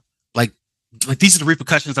 okay, like these are the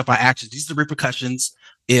repercussions of my actions. These are the repercussions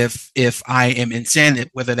if I am in sin,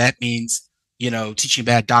 whether that means, teaching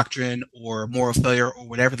bad doctrine or moral failure or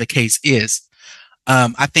whatever the case is.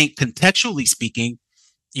 I think contextually speaking,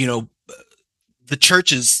 you know, the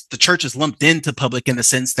church is lumped into public in the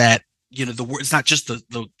sense that, the word, it's not just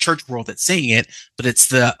the church world that's saying it, but it's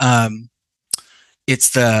the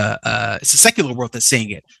secular world that's saying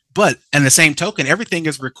it. But in the same token, everything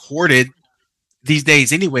is recorded these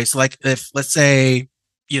days anyway. So like, if let's say,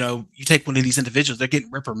 you take one of these individuals, they're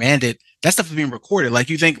getting reprimanded, that stuff is being recorded. Like,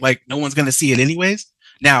 you think like no one's going to see it anyways.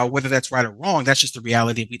 Now, whether that's right or wrong, that's just the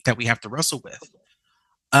reality that we have to wrestle with.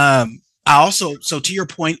 I also, so to your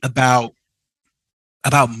point about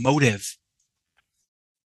motive,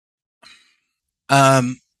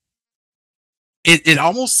 it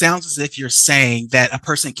almost sounds as if you're saying that a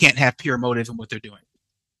person can't have pure motive in what they're doing.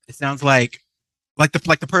 It sounds like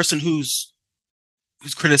the person who's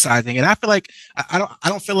criticizing, and I feel like I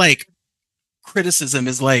don't feel like criticism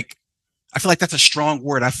is like, I feel like that's a strong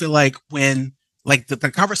word. I feel like when, like, the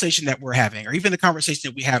conversation that we're having, or even the conversation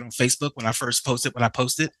that we had on Facebook when I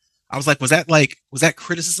posted, I was like, was that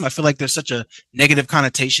criticism? I feel like there's such a negative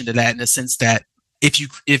connotation to that, in the sense that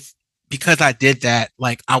if because I did that,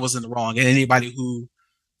 like, I was in the wrong, and anybody who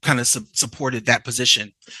kind of supported that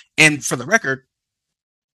position. And for the record,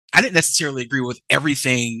 I didn't necessarily agree with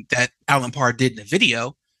everything that Alan Parr did in the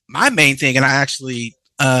video. My main thing, and I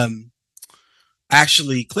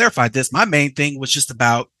actually clarified this, my main thing was just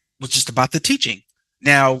about the teaching.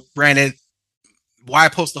 Now, granted, why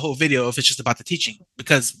post the whole video if it's just about the teaching?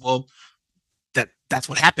 Because, well, that's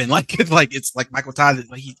what happened. Like it's like Michael Todd,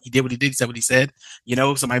 like he did what he did, he said what he said.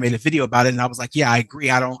 Somebody made a video about it, and I was like, yeah, I agree.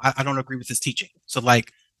 I don't agree with his teaching. So,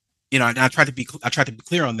 like, I tried to be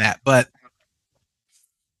clear on that. But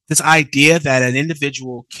this idea that an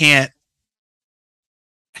individual can't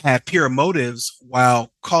have pure motives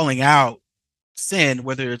while calling out sin,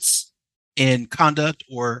 whether it's in conduct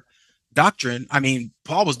or doctrine, I mean,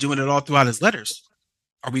 Paul was doing it all throughout his letters.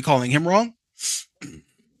 Are we calling him wrong?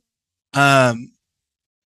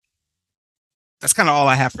 That's kind of all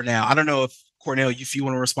I have for now. I don't know if Cornell, if you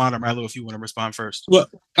want to respond, or Milo, if you want to respond first. Well,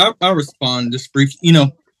 I'll respond just brief.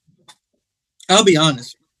 I'll be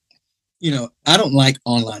honest. I don't like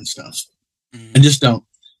online stuff. I just don't.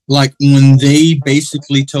 Like, when they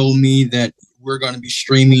basically told me that we're going to be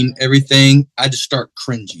streaming everything, I just start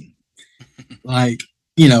cringing. Like,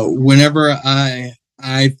 whenever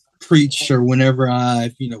I preach, or whenever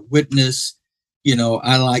I, witness,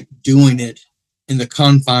 I like doing it in the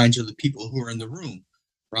confines of the people who are in the room,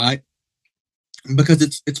 right? Because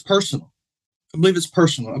it's personal. I believe it's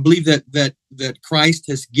personal. I believe that Christ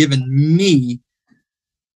has given me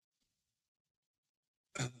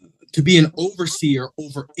to be an overseer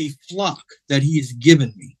over a flock that he has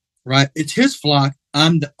given me, right? It's his flock.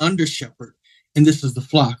 I'm the under shepherd, and this is the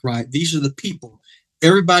flock, right? These are the people.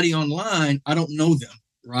 Everybody online, I don't know them,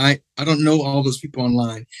 right? I don't know all those people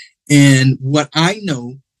online. And what I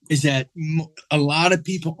know is that a lot of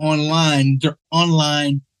people online, they're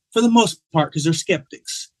online for the most part because they're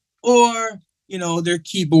skeptics, or, they're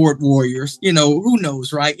keyboard warriors, who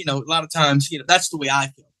knows, right? A lot of times, that's the way I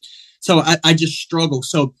feel. So I just struggle.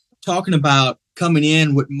 So talking about coming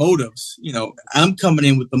in with motives, I'm coming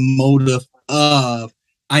in with the motive of,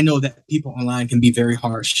 I know that people online can be very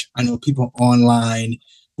harsh. I know people online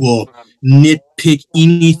will nitpick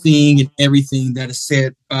anything and everything that is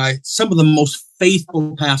said by some of the most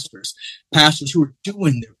faithful pastors who are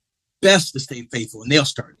doing their best to stay faithful, and they'll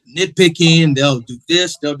start nitpicking, they'll do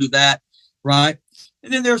this, they'll do that, right?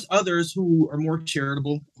 And then there's others who are more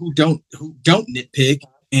charitable, who don't nitpick,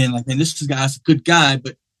 and like, man, this guy's a good guy,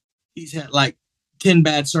 but he's had like 10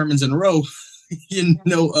 bad sermons in a row,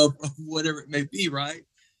 of whatever it may be, right?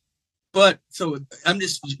 But so I'm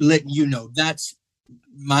just letting you know, that's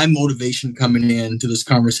my motivation coming into this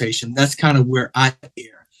conversation. That's kind of where I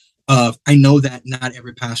err. I know that not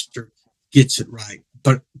every pastor gets it right,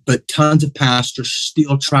 but tons of pastors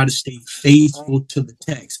still try to stay faithful to the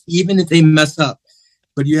text, even if they mess up.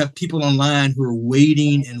 But you have people online who are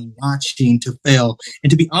waiting and watching to fail, and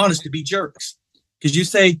to be honest, to be jerks. Because you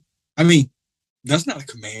say, I mean, that's not a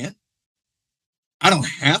command. I don't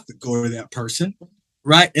have to go to that person,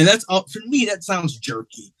 right? And that's all, for me, that sounds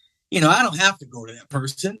jerky. I don't have to go to that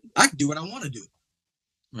person. I can do what I want to do.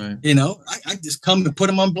 Right. I just come and put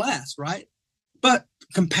them on blast, right? But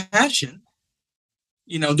compassion,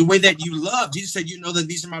 the way that you love, Jesus said, that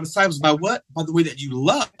these are my disciples by what? By the way that you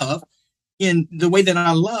love. In the way that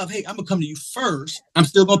I love, hey, I'm going to come to you first. I'm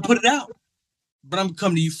still going to put it out, but I'm going to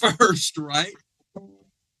come to you first, right?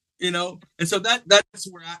 And so that's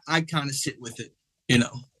where I kind of sit with it.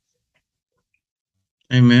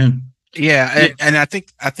 Amen. Yeah, and I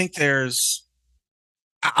think there's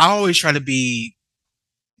I always try to be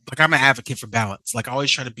like I'm an advocate for balance. Like I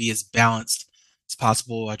always try to be as balanced as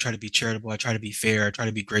possible. I try to be charitable. I try to be fair. I try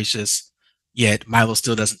to be gracious. Yet Milo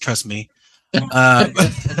still doesn't trust me. Not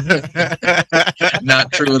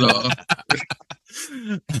true at all.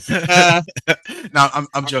 No,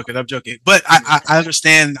 I'm joking. I'm joking. But I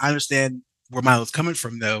understand. I understand where Milo's coming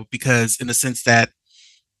from, though, because in the sense that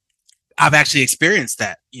I've actually experienced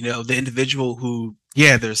that. The individual who,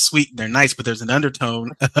 yeah, they're sweet and they're nice, but there's an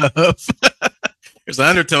undertone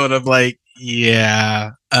of like,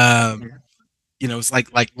 yeah, it's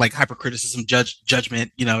like hypercriticism,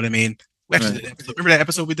 judgment. You know what I mean? We actually did an episode. Remember that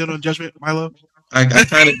episode we did on judgment, Milo? I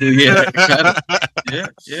kind of do, yeah.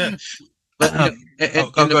 Yeah. But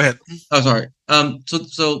go ahead. Oh, sorry.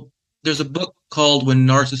 So there's a book called When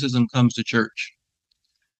Narcissism Comes to Church,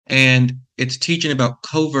 and it's teaching about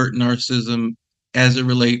covert narcissism as it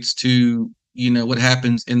relates to what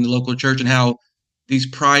happens in the local church and how these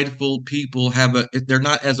prideful people they're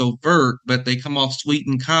not as overt, but they come off sweet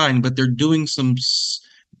and kind, but they're doing some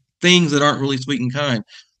things that aren't really sweet and kind.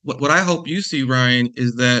 What I hope you see, Ryan,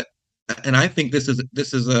 is that, and I think this is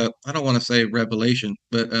a, I don't want to say revelation,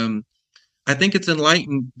 but I think it's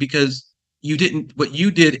enlightened because what you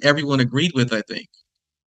did, everyone agreed with. I think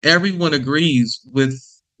everyone agrees with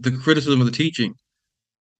the criticism of the teaching.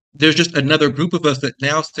 There's just another group of us that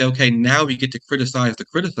now say, okay, now we get to criticize the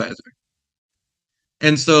criticizer.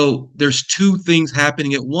 And so there's two things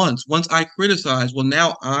happening at once. Once I criticize, well,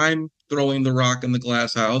 now I'm throwing the rock in the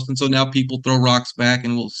glass house. And so now people throw rocks back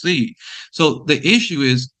and we'll see. So the issue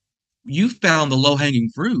is you found the low-hanging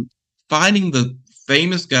fruit, finding the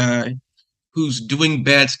famous guy who's doing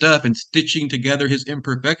bad stuff and stitching together his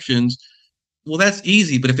imperfections. Well, that's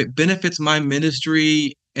easy. But if it benefits my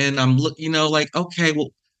ministry and I'm, okay, well,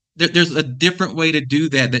 there's a different way to do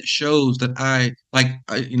that shows that I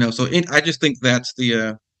just think that's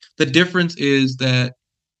the difference is that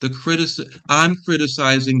I'm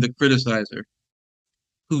criticizing the criticizer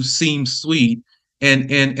who seems sweet. And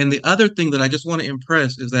the other thing that I just want to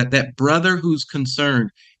impress is that brother who's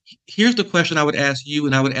concerned. Here's the question I would ask you,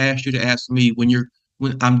 and I would ask you to ask me when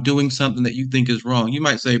I'm doing something that you think is wrong. You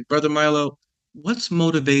might say, Brother Milo, what's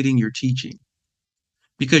motivating your teaching?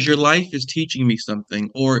 Because your life is teaching me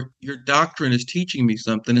something, or your doctrine is teaching me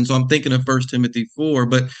something. And so I'm thinking of 1 Timothy 4,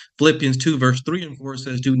 but Philippians 2, verse 3 and 4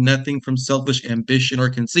 says, do nothing from selfish ambition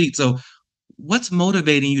or conceit. So what's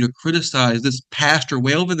motivating you to criticize this pastor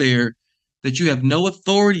way over there that you have no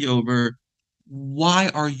authority over?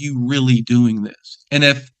 Why are you really doing this? And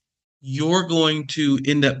if you're going to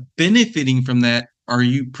end up benefiting from that, are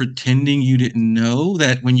you pretending you didn't know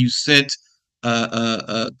that when you sent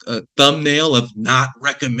a thumbnail of not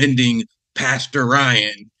recommending Pastor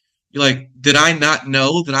Ryan, you're like, did I not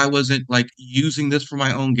know that I wasn't using this for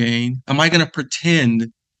my own gain? Am I going to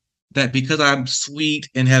pretend that because I'm sweet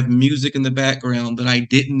and have music in the background that I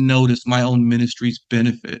didn't notice my own ministry's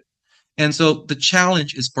benefit? And so the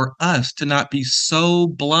challenge is for us to not be so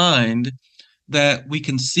blind that we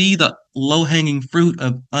can see the low-hanging fruit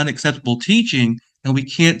of unacceptable teaching, and we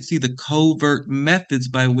can't see the covert methods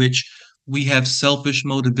by which we have selfish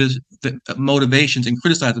motivations and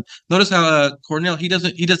criticize them. Notice how Cornell, he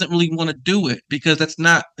doesn't really want to do it because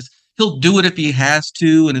he'll do it if he has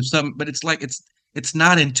to, and but it's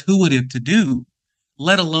not intuitive to do,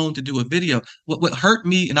 let alone to do a video. What hurt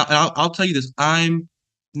me, and I'll tell you this, I'm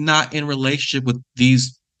not in relationship with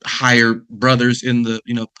these higher brothers in the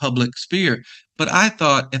public sphere, but I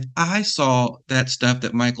thought if I saw that stuff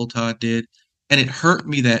that Michael Todd did and it hurt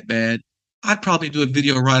me that bad, I'd probably do a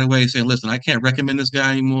video right away saying, listen, I can't recommend this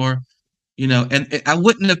guy anymore, and I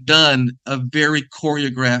wouldn't have done a very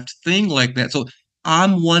choreographed thing like that. So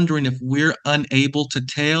I'm wondering if we're unable to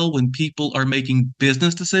tell when people are making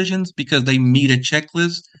business decisions because they meet a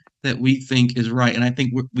checklist that we think is right. And I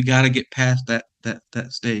think we got to get past that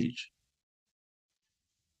stage.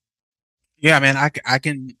 Yeah, man, I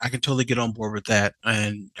can totally get on board with that,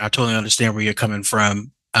 and I totally understand where you're coming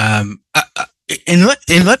from.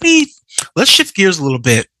 Let's shift gears a little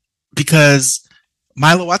bit because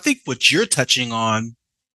Milo, I think what you're touching on,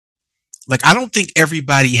 I don't think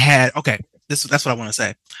everybody had. Okay, that's what I want to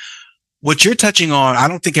say. What you're touching on, I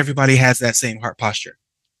don't think everybody has that same heart posture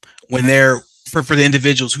when they're for the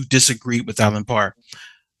individuals who disagree with Allen Parr.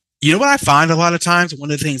 You know what I find a lot of times?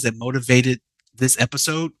 One of the things that motivated this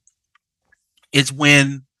episode is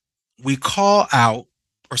when we call out,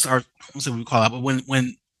 or sorry, I won't say we call out, but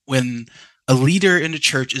when a leader in the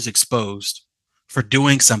church is exposed for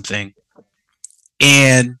doing something,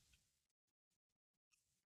 and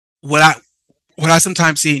what I what I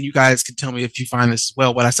sometimes see, and you guys can tell me if you find this as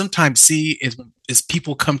well. What I sometimes see is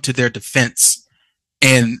people come to their defense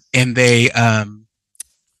and they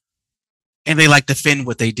like defend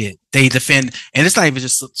what they did. They defend, and it's not even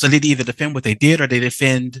just so they either defend what they did or they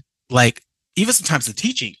defend like even sometimes the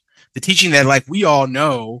teaching that like we all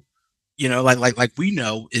know, like we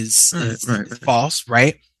know is false,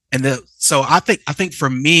 right? And so I think for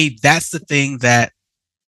me that's the thing that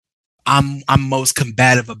I'm most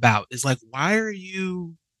combative about is like why are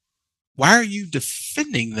you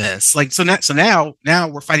defending this? Like now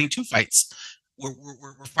we're fighting two fights.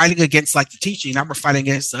 We're fighting against like the teaching. Now we're fighting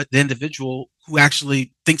against the individual who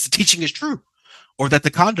actually thinks the teaching is true or that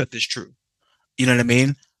the conduct is true. You know what I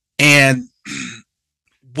mean? And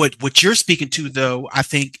what you're speaking to though, I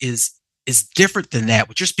think is different than that.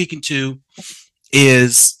 What you're speaking to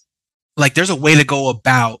is like there's a way to go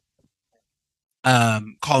about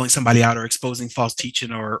calling somebody out or exposing false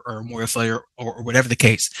teaching or moral failure or whatever the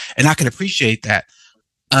case. And I can appreciate that.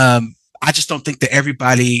 I just don't think that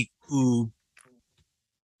everybody who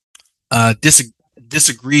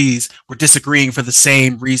disagrees were disagreeing for the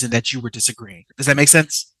same reason that you were disagreeing. Does that make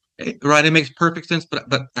sense? Right, it makes perfect sense, but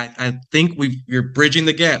I think you're bridging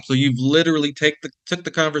the gap. So you've literally took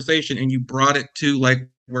the conversation and you brought it to like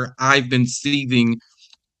where I've been seething.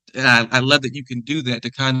 And I love that you can do that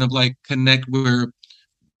to kind of like connect where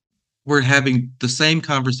we're having the same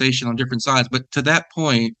conversation on different sides. But to that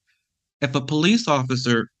point, if a police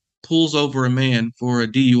officer pulls over a man for a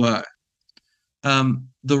DUI,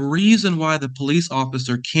 the reason why the police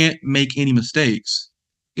officer can't make any mistakes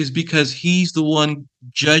is because he's the one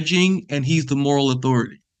judging and he's the moral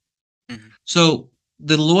authority. Mm-hmm. So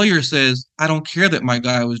the lawyer says, I don't care that my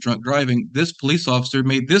guy was drunk driving. This police officer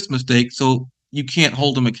made this mistake, so you can't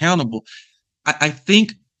hold him accountable. I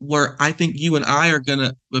think you and I are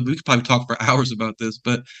gonna, we could probably talk for hours about this,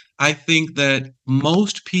 but I think that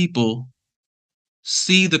most people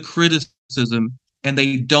see the criticism and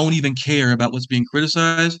they don't even care about what's being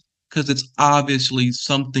criticized because it's obviously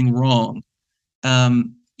something wrong.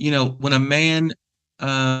 When a man,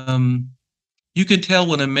 you can tell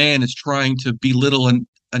when a man is trying to belittle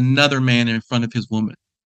another man in front of his woman,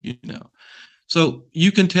 So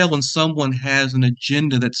you can tell when someone has an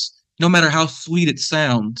agenda that's no matter how sweet it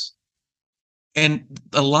sounds. And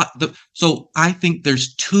so I think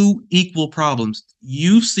there's two equal problems.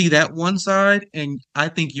 You see that one side, and I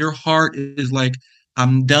think your heart is like,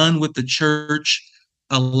 I'm done with the church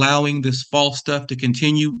allowing this false stuff to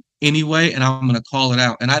continue anyway, and I'm going to call it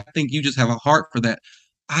out. And I think you just have a heart for that.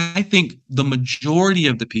 I think the majority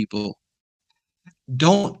of the people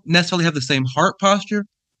don't necessarily have the same heart posture,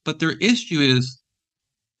 but their issue is,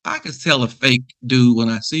 I can tell a fake dude when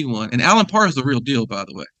I see one. And Alan Parr is the real deal, by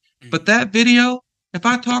the way. But that video, if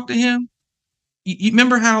I talk to him, you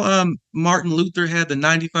remember how Martin Luther had the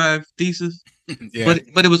 95 Thesis? Yeah.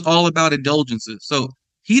 But it was all about indulgences. So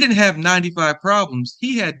he didn't have 95 problems.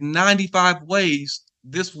 He had 95 ways,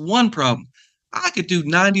 this one problem. I could do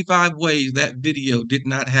 95 ways that video did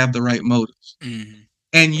not have the right motives. Mm-hmm.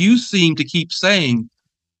 And you seem to keep saying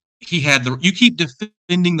you keep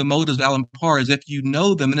defending the motives of Alan Parr as if you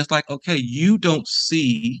know them. And it's like, okay, you don't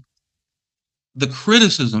see the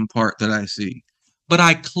criticism part that I see. But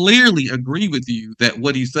I clearly agree with you that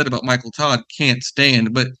what he said about Michael Todd can't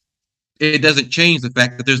stand, but it doesn't change the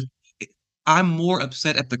fact that I'm more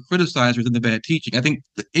upset at the criticizers than the bad teaching. I think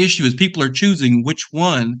the issue is people are choosing which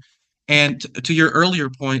one. And to your earlier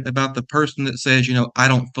point about the person that says, I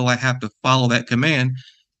don't feel I have to follow that command,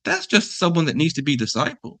 that's just someone that needs to be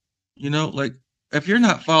discipled. Like if you're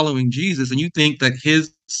not following Jesus and you think that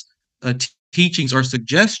his teachings are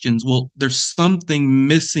suggestions, well, there's something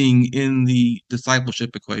missing in the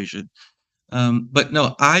discipleship equation. But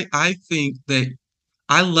no, I think that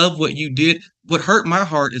I love what you did. What hurt my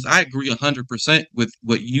heart is I agree 100% with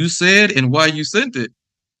what you said and why you sent it.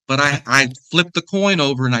 But I flipped the coin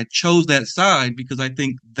over and I chose that side because I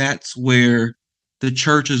think that's where the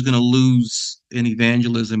church is going to lose in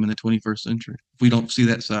evangelism in the 21st century if we don't see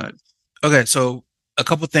that side. Okay, so a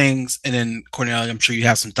couple things, and then Cornell, I'm sure you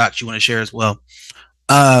have some thoughts you want to share as well.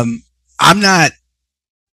 I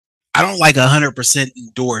don't like 100%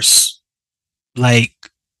 endorse like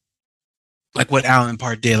what Alan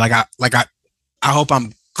Parr did. I hope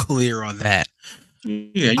I'm clear on that.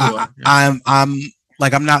 Yeah, you are. Yeah.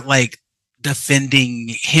 I'm not like defending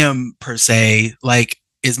him per se, like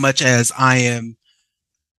as much as I am.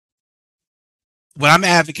 What I'm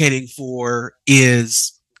advocating for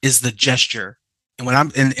is the gesture. And when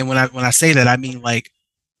when I say that, I mean like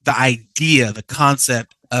the idea, the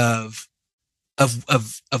concept of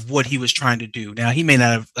of what he was trying to do. Now he may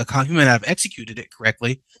not have executed it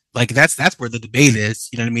correctly. Like that's where the debate is.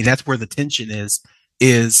 You know what I mean? That's where the tension is.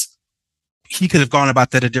 Is he could have gone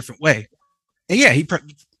about that a different way? And yeah,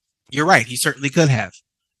 you're right. He certainly could have.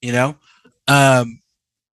 You know, but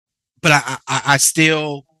I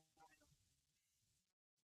still,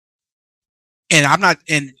 and I'm not,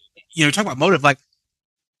 and talk about motive. Like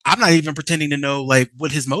I'm not even pretending to know like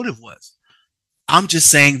what his motive was. I'm just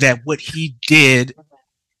saying that what he did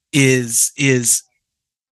is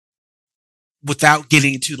without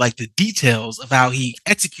getting into like the details of how he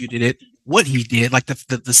executed it, what he did, like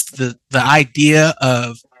the idea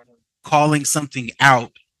of calling something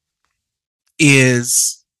out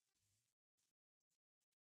is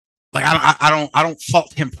like I don't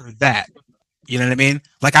fault him for that. You know what I mean?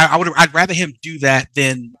 Like I'd rather him do that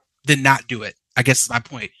than not do it. I guess is my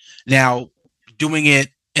point. Now, doing it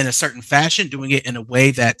in a certain fashion, doing it in a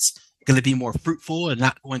way that's going to be more fruitful and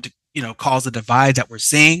not going to, cause a divide that we're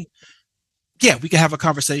seeing. Yeah, we can have a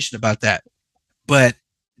conversation about that. But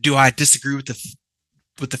do I disagree with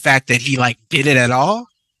the fact that he like did it at all?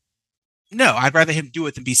 No, I'd rather him do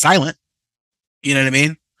it than be silent. You know what I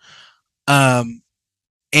mean?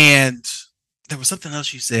 And there was something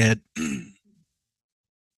else you said.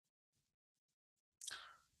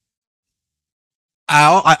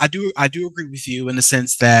 I do agree with you in the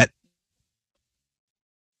sense that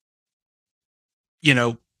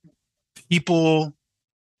people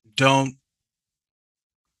don't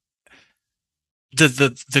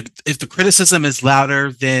if the criticism is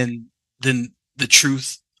louder than the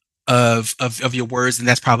truth of your words, then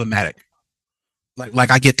that's problematic.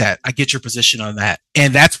 Like I get that. I get your position on that.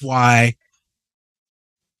 And that's why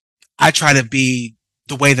I try to be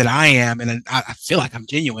the way that I am, and I feel like I'm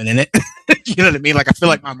genuine in it. You know what I mean? Like I feel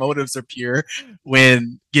like my motives are pure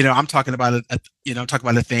when I'm talking about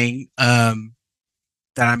a thing that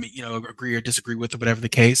I'm agree or disagree with or whatever the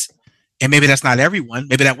case. And maybe that's not everyone.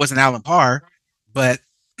 Maybe that wasn't Alan Parr, but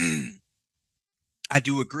I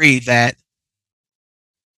do agree that.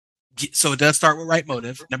 So it does start with right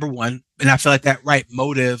motive, number one, and I feel like that right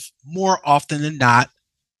motive more often than not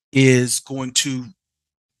is going to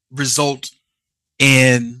result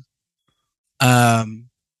in an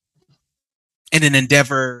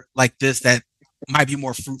endeavor like this that might be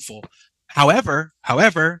more fruitful. However,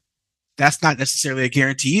 that's not necessarily a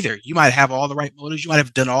guarantee either. You might have all the right motives, you might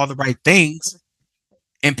have done all the right things,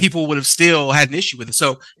 and people would have still had an issue with it.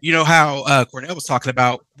 So how Cornell was talking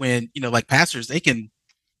about when like pastors, they can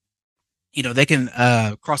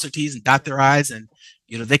cross their T's and dot their I's, and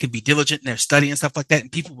they can be diligent in their study and stuff like that,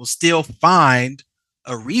 and people will still find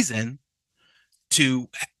a reason to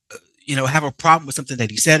have a problem with something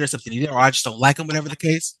that he said or something he did, or I just don't like him, whatever the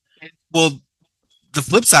case. Well, the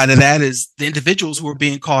flip side of that is the individuals who are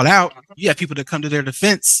being called out, you have people that come to their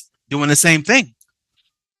defense doing the same thing.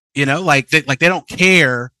 They don't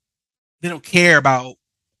care about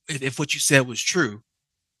if what you said was true.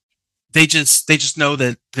 They just know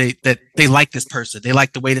that they like this person. They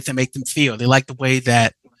like the way that they make them feel. They like the way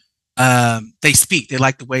that they speak. They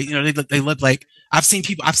like the way they look like. I've seen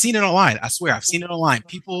it online. I swear, I've seen it online.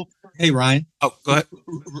 People. Hey Ryan. Oh, go ahead.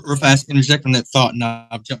 Real fast, interject on that thought, and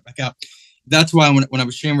I'll jump back out. That's why when I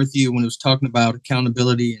was sharing with you, when it was talking about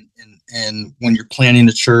accountability and when you're planning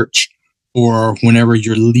a church, or whenever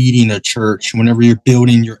you're leading a church, whenever you're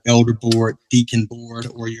building your elder board, deacon board,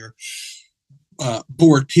 or your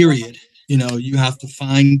board period, you have to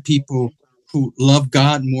find people who love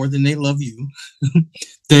God more than they love you.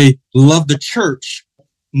 They love the church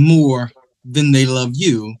more than they love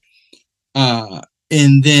you.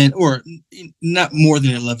 And then, or not more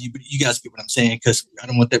than they love you, but you guys get what I'm saying, because I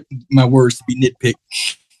don't want my words to be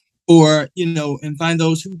nitpicked. Or, and find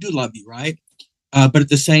those who do love you, right? But at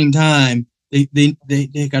the same time, they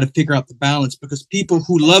got to figure out the balance, because people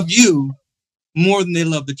who love you more than they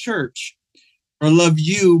love the church, or love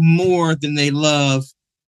you more than they love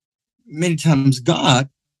many times God,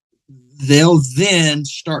 they'll then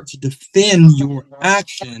start to defend your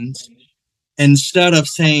actions instead of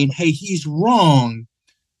saying, "Hey, he's wrong,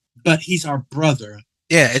 but he's our brother."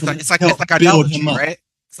 Yeah, it's like idolatry, right?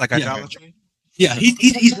 It's like idolatry. Yeah,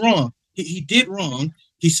 he's wrong. He did wrong.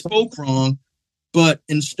 He spoke wrong. But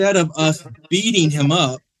instead of us beating him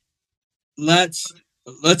up, let's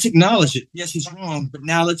acknowledge it. Yes, he's wrong, but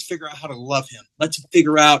now let's figure out how to love him. Let's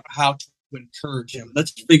figure out how to encourage him.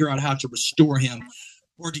 Let's figure out how to restore him,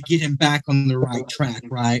 or to get him back on the right track,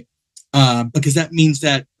 right? Because that means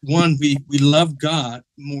that, one, we love God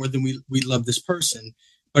more than we love this person,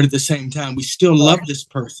 but at the same time, we still love this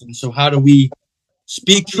person. So how do we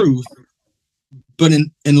speak truth, but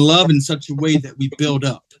in love in such a way that we build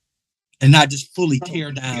up? and not just fully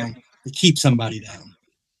tear down to keep somebody down.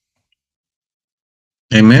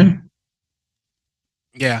 Amen.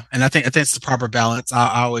 Yeah, and I think it's the proper balance.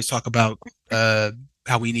 I always talk about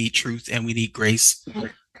how we need truth and we need grace,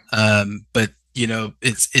 but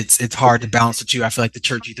it's hard to balance the two. I feel like the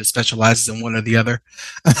church either specializes in one or the other.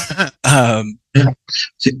 So,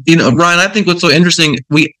 Ryan, I think what's so interesting,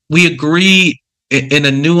 we agree in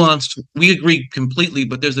a nuanced. We agree completely,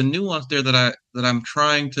 but there's a nuance there that I'm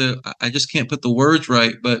trying to. I just can't put the words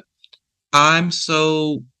right, but I'm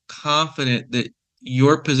so confident that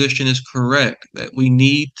your position is correct, that we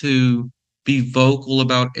need to be vocal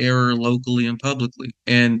about error locally and publicly,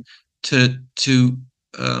 and to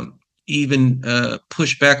even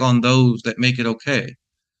push back on those that make it okay.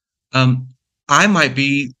 I might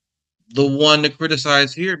be the one to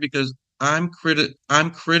criticize here because I'm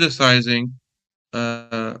criticizing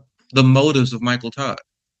the motives of Michael Todd.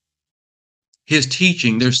 His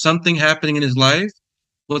teaching, there's something happening in his life.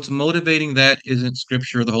 What's motivating that isn't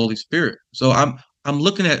Scripture or the Holy Spirit. So I'm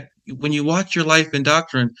looking at when you watch your life in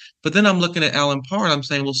doctrine, but then I'm looking at Alan Parr and I'm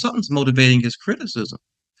saying, well, something's motivating his criticism.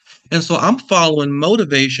 And so I'm following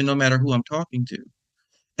motivation no matter who I'm talking to.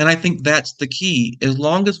 And I think that's the key. As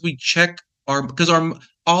long as we check because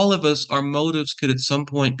all of us, our motives could at some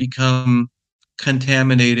point become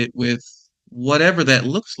contaminated with whatever that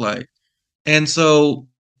looks like. And so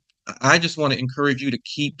I just want to encourage you to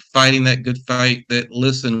keep fighting that good fight, that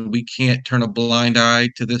listen, we can't turn a blind eye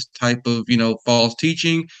to this type of, false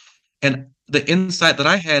teaching. And the insight that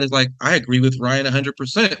I had is like, I agree with Ryan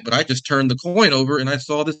 100%, but I just turned the coin over and I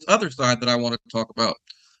saw this other side that I want to talk about.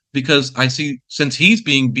 Because I see, since he's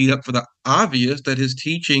being beat up for the obvious, that his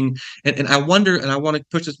teaching, and I wonder, and I want to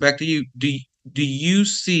push this back to you, do you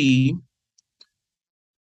see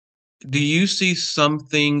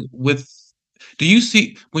something with,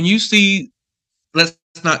 when you see, let's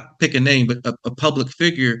not pick a name, but a public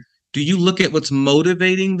figure, do you look at what's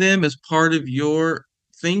motivating them as part of your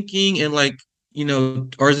thinking and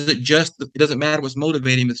or is it just, it doesn't matter what's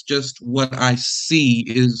motivating, it's just what I see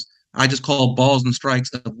is, I just call balls and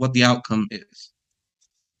strikes of what the outcome is.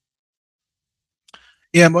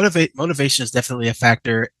 Yeah, motivation is definitely a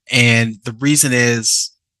factor, and the reason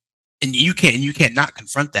is, and you can't not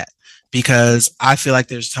confront that, because I feel like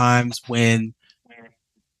there's times when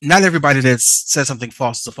not everybody that says something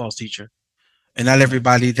false is a false teacher, and not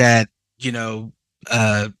everybody that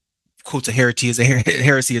quotes a heresy is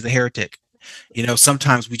a heretic.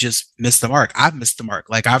 Sometimes we just miss the mark. I've missed the mark.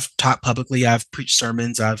 Like, I've taught publicly, I've preached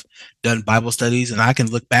sermons, I've done Bible studies, and I can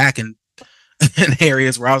look back and in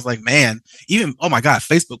areas where I was like, man, even, oh my God,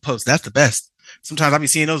 Facebook posts, that's the best. Sometimes I'll be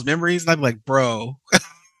seeing those memories and I'll be like, bro,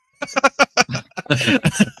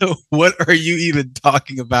 what are you even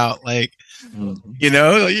talking about? Like,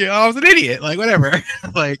 I was an idiot, like, whatever.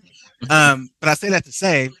 Like, but I say that to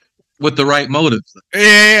say, with the right motives.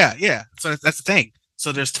 Yeah. So that's the thing.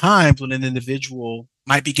 So there's times when an individual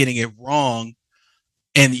might be getting it wrong,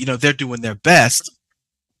 and they're doing their best,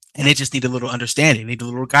 and they just need a little understanding, need a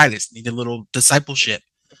little guidance, need a little discipleship.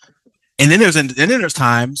 And then there's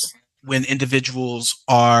times when individuals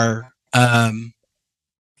are when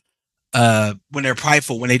they're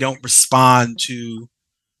prideful, when they don't respond to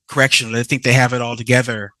correction, they think they have it all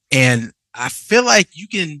together. And I feel like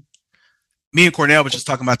me and Cornell was just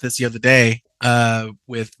talking about this the other day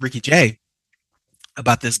with Ricky J,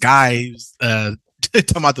 about this guy who's talking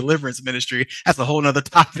about deliverance ministry. That's a whole nother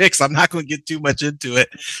topic, so I'm not going to get too much into it.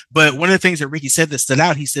 But one of the things that Ricky said that stood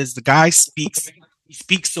out, he says the guy speaks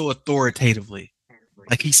so authoritatively.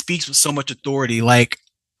 Like, he speaks with so much authority, like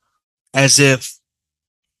as if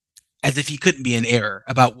he couldn't be in error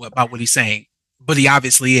about what he's saying, but he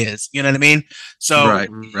obviously is. You know what I mean? So right.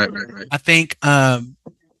 I think that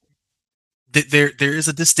there is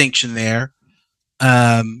a distinction there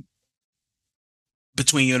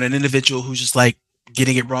between an individual who's just like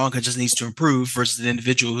getting it wrong because just needs to improve versus an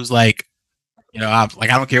individual who's like, I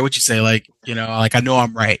don't care what you say, like, like, I know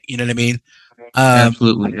I'm right. You know what I mean?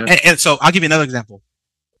 Absolutely. Yeah. And so I'll give you another example.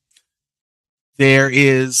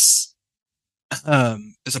 There's a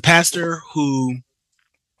pastor who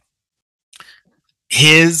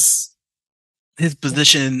his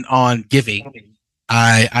position on giving,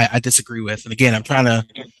 I disagree with. And again, I'm trying to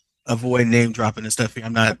avoid name dropping and stuff here.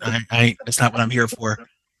 That's not what I'm here for.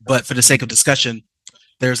 But for the sake of discussion,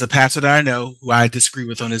 there's a pastor that I know who I disagree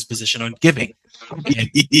with on his position on giving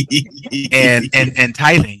and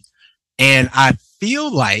tithing. And I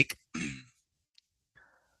feel like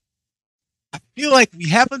we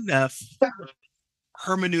have enough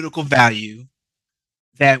hermeneutical value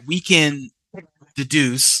that we can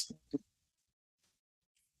deduce,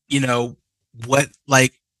 what,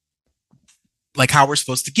 like, like how we're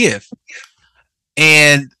supposed to give.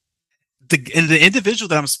 And the individual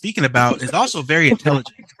that I'm speaking about is also very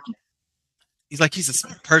intelligent. He's a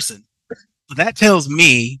smart person. So that tells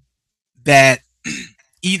me that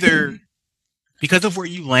either because of where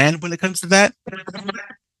you land when it comes to that,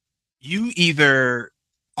 you either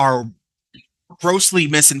are grossly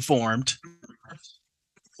misinformed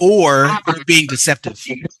or you're being deceptive,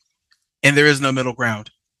 and there is no middle ground.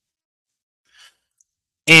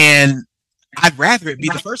 And I'd rather it be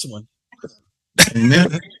the first one.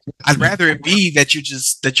 I'd rather it be that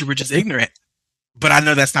you were just ignorant, but I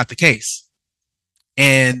know that's not the case.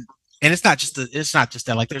 And it's not just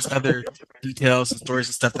that. Like there's other details and stories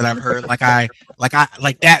and stuff that I've heard. Like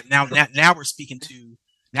that. Now we're speaking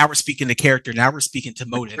to character. Now we're speaking to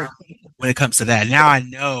motive when it comes to that. Now I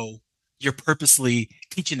know you're purposely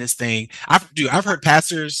teaching this thing. I've heard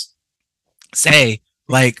pastors say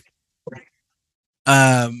like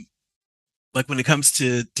when it comes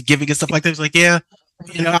to giving and stuff like that, it's like, yeah,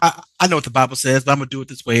 I know what the Bible says, but I'm gonna do it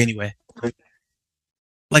this way anyway.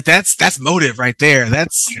 Like that's motive right there.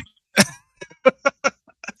 That's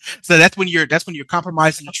so that's when you're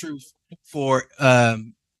compromising the truth for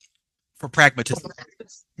pragmatism.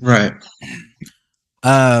 Right.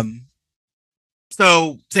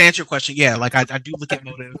 So to answer your question, yeah, like I do look at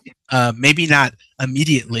motive. Maybe not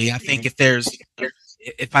immediately. I think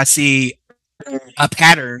if I see a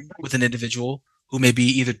pattern with an individual who may be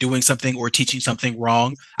either doing something or teaching something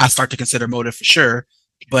wrong, I start to consider motive for sure.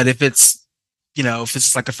 But if it's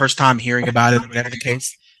like the first time hearing about it, or whatever the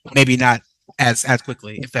case, maybe not as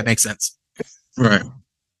quickly, if that makes sense. Right.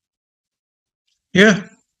 Yeah,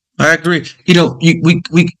 I agree.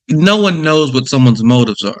 No one knows what someone's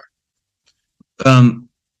motives are,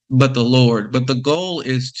 but the Lord. But the goal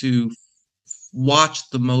is to watch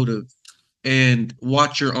the motive and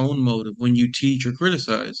watch your own motive when you teach or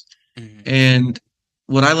criticize. Mm-hmm. And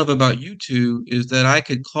what I love about you two is that I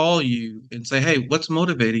could call you and say, hey, what's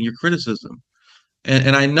motivating your criticism?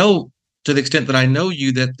 And I know, to the extent that I know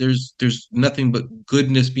you, that there's nothing but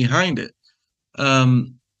goodness behind it.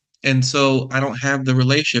 And so I don't have the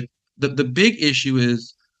relationship. The big issue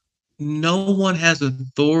is no one has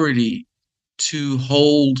authority to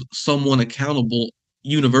hold someone accountable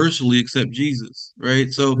universally except Jesus,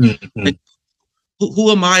 right? So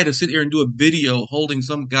who am I to sit here and do a video holding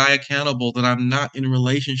some guy accountable that I'm not in a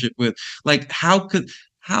relationship with? Like, how could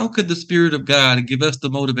the Spirit of God give us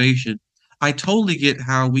the motivation? I totally get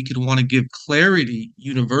how we could want to give clarity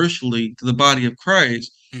universally to the body of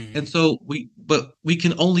Christ. Mm-hmm. And so we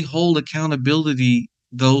can only hold accountability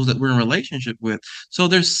those that we're in relationship with. So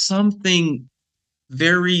there's something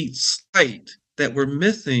very slight that we're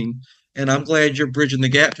missing. And I'm glad you're bridging the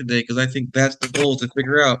gap today, because I think that's the goal, to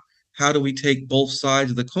figure out how do we take both sides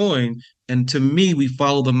of the coin. And to me, we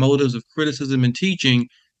follow the motives of criticism and teaching,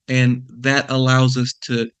 and that allows us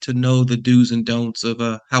to know the do's and don'ts of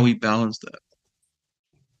how we balance that.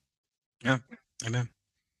 Yeah, amen.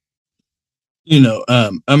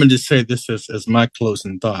 I'm gonna just say this as my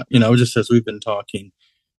closing thought. Just as we've been talking,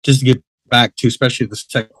 just to get back to especially the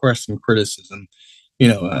second question, criticism.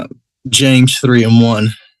 James 3:1.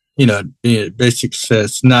 It basically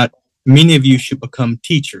says, "Not many of you should become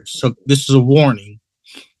teachers." So this is a warning.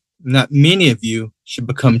 Not many of you should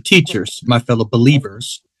become teachers, my fellow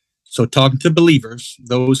believers. So talking to believers,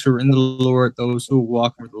 those who are in the Lord, those who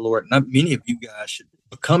walk with the Lord, not many of you guys should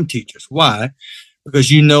become teachers. Why? Because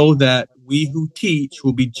you know that we who teach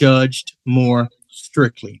will be judged more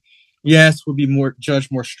strictly. Yes, we'll be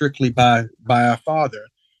judged more strictly by our Father.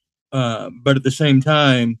 But at the same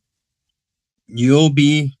time, you'll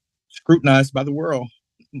be scrutinized by the world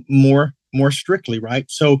more strictly, right?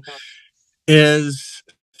 So as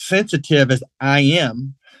sensitive as I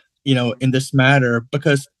am, in this matter,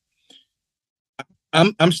 because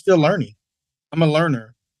I'm still learning. I'm a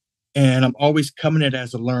learner, and I'm always coming at it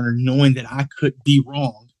as a learner, knowing that I could be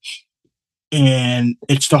wrong. And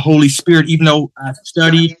it's the Holy Spirit, even though I've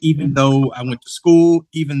studied, even though I went to school,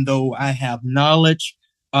 even though I have knowledge,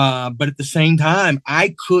 but at the same time,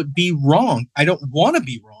 I could be wrong. I don't want to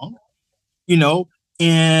be wrong,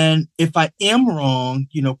 and if I am wrong,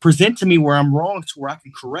 present to me where I'm wrong so where I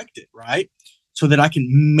can correct it, right? So that I can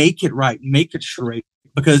make it right, make it straight,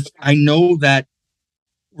 because I know that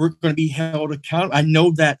we're going to be held accountable. I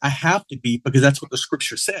know that I have to be, because that's what the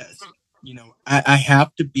scripture says. I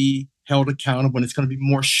have to be held accountable, and it's going to be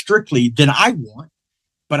more strictly than I want,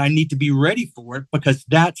 but I need to be ready for it, because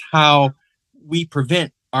that's how we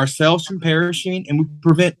prevent ourselves from perishing, and we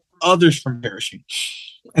prevent others from perishing.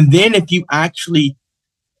 And then if you actually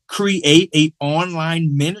create an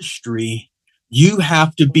online ministry, you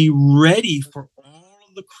have to be ready for all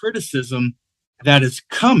of the criticism that is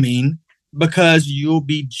coming, because you'll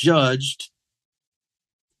be judged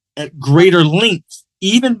at greater lengths,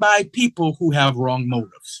 even by people who have wrong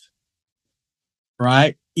motives.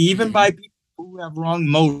 Right? Even by people who have wrong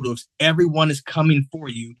motives, everyone is coming for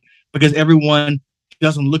you, because everyone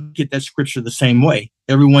doesn't look at that scripture the same way.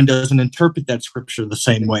 Everyone doesn't interpret that scripture the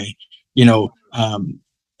same way,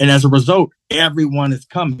 and as a result, everyone is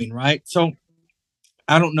coming, right? So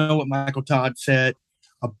I don't know what Michael Todd said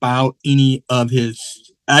about any of his.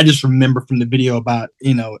 I just remember from the video about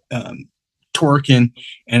twerking,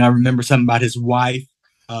 and I remember something about his wife,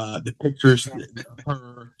 the pictures of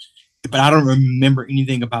her, but I don't remember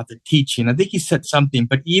anything about the teaching. I think he said something,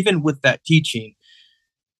 but even with that teaching,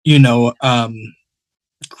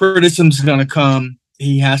 criticism's going to come.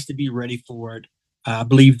 He has to be ready for it. I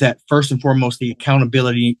believe that first and foremost, the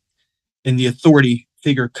accountability and the authority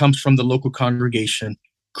figure comes from the local congregation.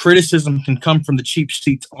 Criticism can come from the cheap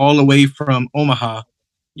seats all the way from Omaha,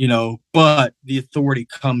 but the authority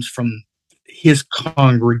comes from his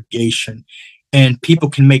congregation, and people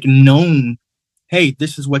can make known, hey,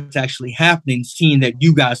 this is what's actually happening, seeing that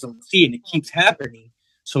you guys don't see it, and it keeps happening.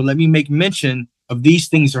 So let me make mention of these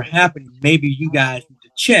things are happening. Maybe you guys need to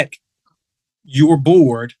check your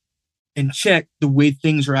board and check the way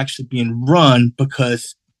things are actually being run,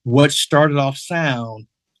 because what started off sound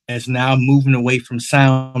is now moving away from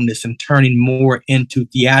soundness and turning more into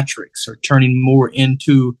theatrics, or turning more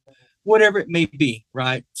into whatever it may be,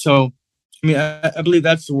 right? So, I believe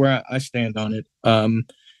that's where I stand on it.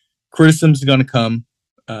 Criticism is going to come,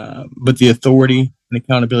 but the authority and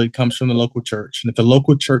accountability comes from the local church. And if the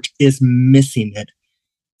local church is missing it,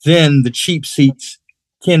 then the cheap seats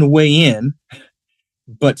can weigh in,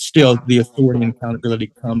 but still the authority and accountability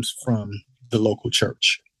comes from the local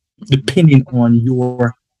church, depending on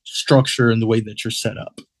your structure and the way that you're set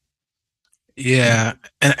up. Yeah,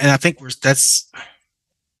 and I think that's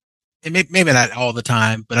maybe not all the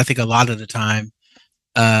time, but I think a lot of the time,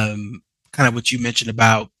 kind of what you mentioned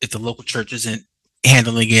about if the local church isn't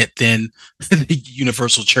handling it, then the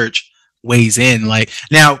universal church weighs in. Like,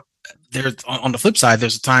 now, there's on the flip side,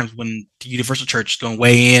 there's times when the universal church is going to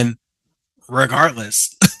weigh in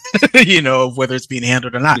regardless, of whether it's being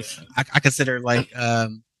handled or not. Yeah. I consider like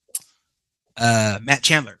Matt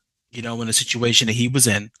Chandler, in the situation that he was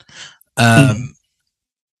in. And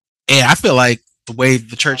I feel like the way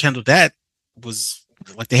the church handled that was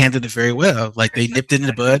like they handled it very well. Like they nipped it in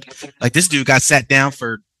the bud. Like this dude got sat down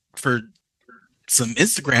for some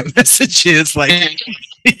Instagram messages. Like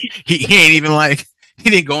he ain't even like, he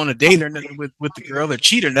didn't go on a date or nothing with the girl or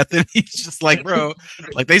cheat or nothing. He's just like, bro,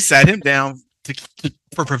 like they sat him down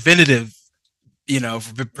for preventative,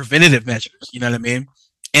 for preventative measures. You know what I mean?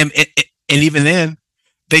 And even then,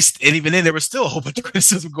 there was still a whole bunch of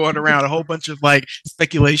criticism going around, a whole bunch of like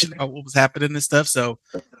speculation about what was happening and stuff. So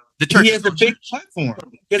the church, he has a big platform.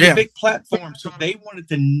 A big platform, so they wanted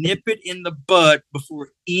to nip it in the bud before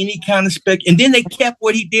any kind of and then they kept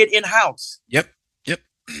what he did in house. Yep.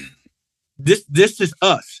 This is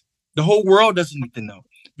us. The whole world doesn't need to know.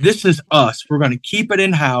 This is us. We're going to keep it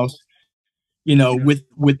in house.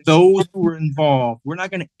 With those who are involved, we're not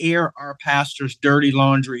going to air our pastor's dirty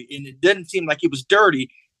laundry. And it didn't seem like it was dirty.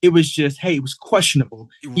 It was just, hey, it was questionable.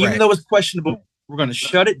 Right. Even though it's questionable, we're going to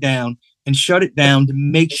shut it down to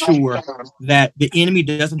make sure that the enemy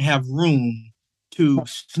doesn't have room to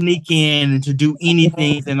sneak in and to do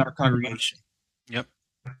anything in our congregation. Yep.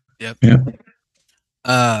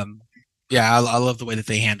 Yeah, I love the way that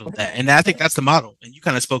they handled that. And I think that's the model. And you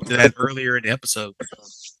kind of spoke to that earlier in the episode.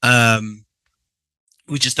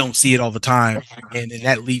 We just don't see it all the time. And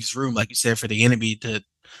that leaves room, like you said, for the enemy to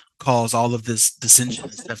cause all of this dissension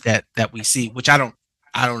and stuff that we see, which I don't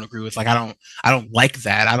agree with. Like, I don't like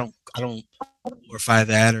that. I don't glorify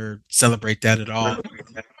that or celebrate that at all.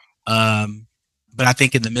 But I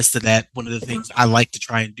think in the midst of that, one of the things I like to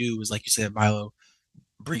try and do is, like you said, Milo,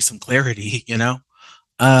 bring some clarity, You know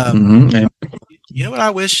what I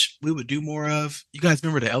wish we would do more of? You guys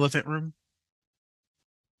remember the elephant room?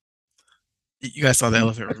 You guys saw the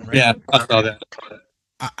elephant room, right? Yeah, I saw that.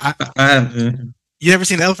 You never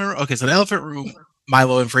seen the elephant room? Okay, so the elephant room,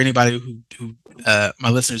 Milo, and for anybody who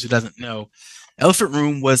my listeners who doesn't know, elephant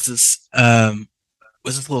room was this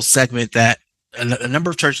little segment that a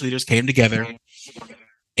number of church leaders came together,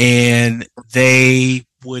 and they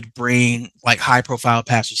would bring like high profile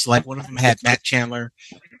pastors. So like one of them had Matt Chandler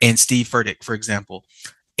and Steve Furtick, for example,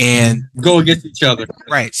 and go against each other.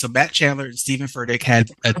 Right. So Matt Chandler and Stephen Furtick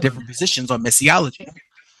had different positions on missiology.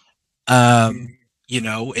 And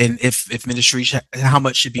if ministry, how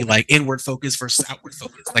much should be like inward focus versus outward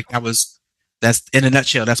focus. Like that's in a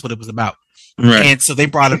nutshell, that's what it was about. Right. And so they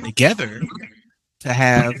brought them together to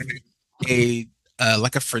have a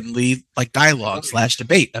like a friendly like dialogue /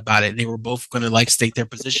 debate about it. And they were both going to like state their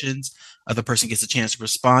positions. Other person gets a chance to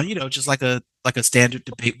respond. Just like a standard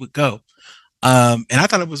debate would go. And I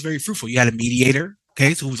thought it was very fruitful. You had a mediator,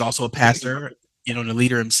 okay, so who was also a pastor, and a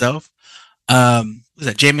leader himself. Was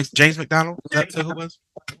that James McDonald? Is that who it was?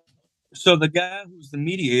 So the guy who's the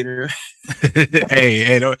mediator.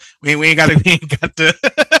 hey, no, we ain't got to.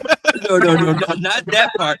 No, not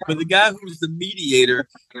that part. But the guy who's the mediator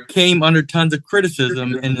came under tons of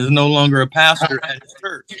criticism and is no longer a pastor at his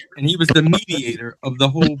church. And he was the mediator of the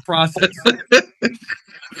whole process.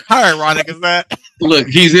 How ironic is that? Look,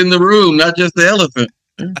 he's in the room, not just the elephant.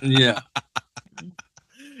 Yeah.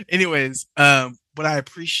 Anyways, what I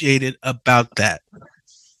appreciated about that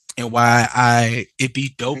and why it'd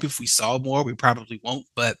be dope if we saw more. We probably won't,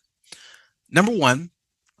 but number one,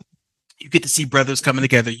 you get to see brothers coming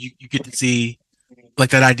together. You get to see like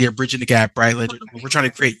that idea of bridging the gap, right? Like, we're trying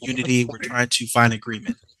to create unity. We're trying to find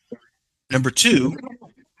agreement. Number two,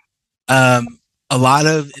 a lot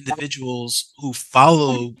of individuals who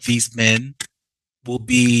follow these men will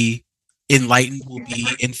be enlightened, will be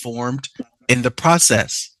informed in the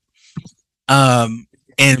process.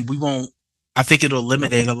 And we won't, I think it'll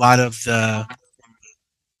eliminate a lot of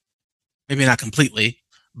maybe not completely,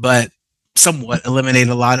 but somewhat eliminate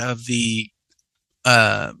a lot of the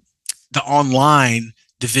online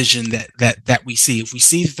division that we see. If we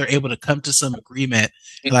see that they're able to come to some agreement,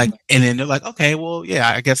 and then they're like, okay, well, yeah,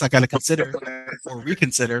 I guess I got to consider or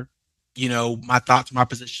reconsider, my thoughts, my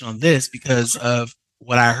position on this because of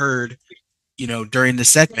what I heard, during the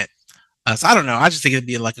segment. So I don't know. I just think it'd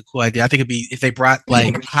be like a cool idea. I think it'd be if they brought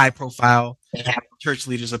like high profile church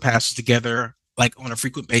leaders or pastors together, like on a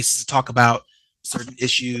frequent basis to talk about certain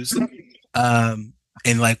issues, and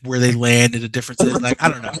like where they land and the differences. Like, I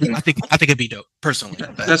don't know. I think it'd be dope personally.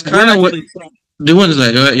 But that's kind of what the ones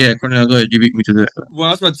that yeah, Cornell, go ahead. You beat me to that. Well,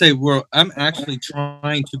 I was about to say, I'm actually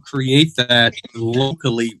trying to create that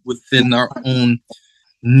locally within our own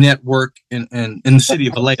network in the city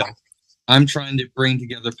of Vallejo. I'm trying to bring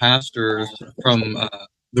together pastors from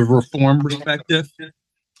the reform perspective,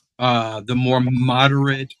 the more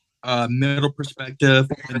moderate middle perspective,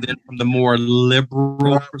 and then from the more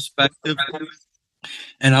liberal perspective.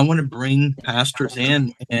 And I want to bring pastors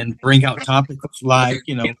in and bring out topics like,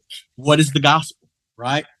 what is the gospel,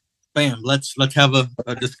 right? Bam, let's have a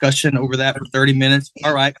discussion over that for 30 minutes.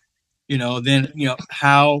 All right. Then,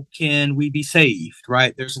 how can we be saved,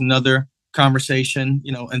 right? There's another conversation,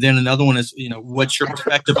 and then another one is, what's your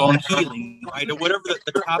perspective on healing, right? Or whatever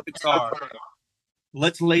the topics are.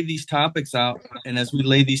 Let's lay these topics out. And as we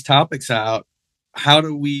lay these topics out, how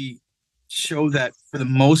do we show that for the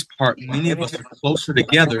most part, many of us are closer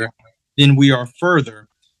together than we are further?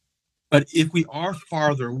 But if we are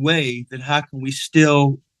farther away, then how can we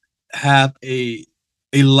still have a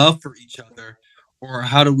love for each other? Or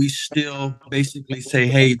how do we still basically say,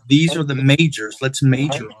 hey, these are the majors, let's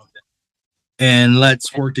major on them and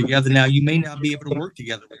let's work together. Now, you may not be able to work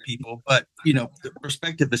together with people, but the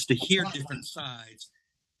perspective is to hear different sides,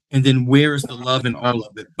 and then where is the love in all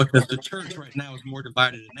of it? Because the church right now is more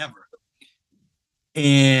divided than ever,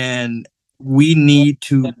 and we need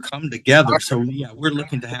to come together. So yeah, we're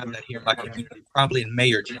looking to have that here in my community, probably in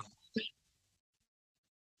May or June.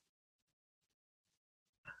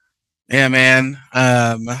 Yeah, man.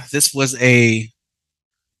 This was a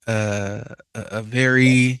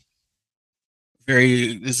very,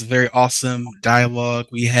 this is a very awesome dialogue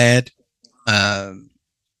we had. Yeah,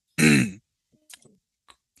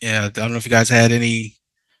 I don't know if you guys had any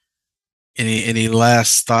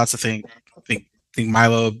last thoughts. I think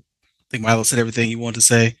Milo said everything you wanted to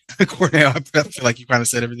say. Cornell, I feel like you kind of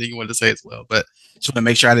said everything you wanted to say as well, but just want to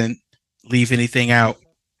make sure I didn't leave anything out.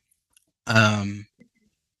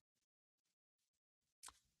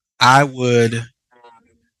 I would.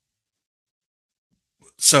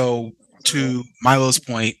 So to Milo's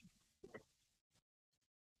point,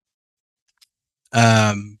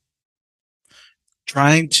 trying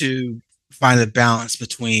to find a balance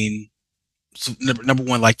between number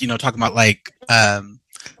one, like talking about like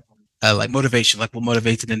motivation, like what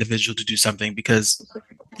motivates an individual to do something. Because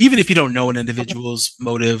even if you don't know an individual's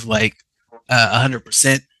motive, like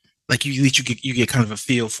 100%, like you get kind of a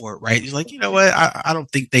feel for it, right? You're like, you know what, I don't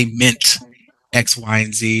think they meant X, Y,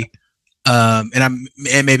 and Z. And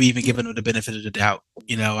maybe even giving them the benefit of the doubt.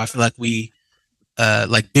 I feel like we,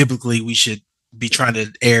 like biblically, we should be trying to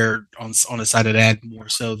err on the side of that more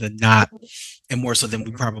so than not, and more so than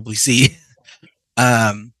we probably see.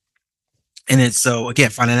 And then so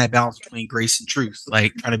again, finding that balance between grace and truth,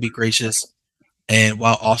 like trying to be gracious, and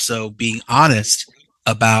while also being honest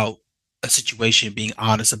about a situation, being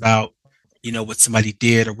honest about, what somebody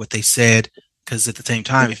did or what they said. Because at the same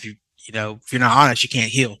time, if you're not honest, you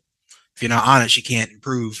can't heal. If you're not honest, you can't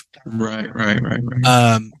improve. Right.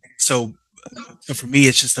 So for me,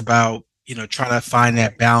 it's just about, trying to find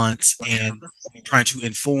that balance and trying to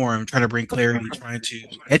inform, trying to bring clarity, trying to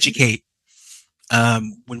educate.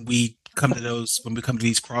 When we come to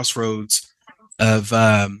these crossroads of,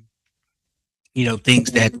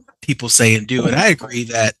 things that people say and do. And I agree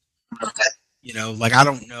that, like I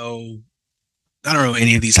don't know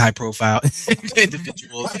any of these high profile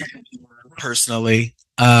individuals personally.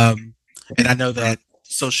 And I know that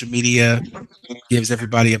social media gives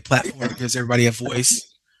everybody a platform, gives everybody a voice,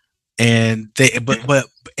 and they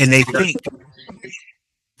think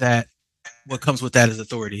that what comes with that is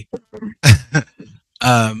authority. So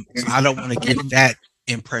I don't want to give that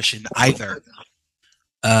impression either.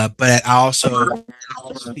 But I also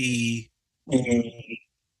see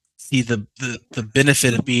the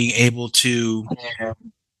benefit of being able to,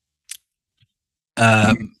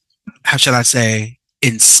 how should I say,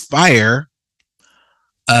 inspire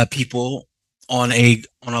people on a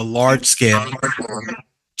large scale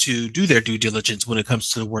to do their due diligence when it comes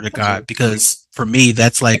to the Word of God. Because for me,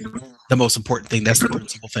 that's like the most important thing. That's the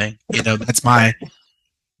principal thing.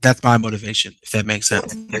 That's my motivation, if that makes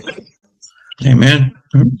sense. Amen.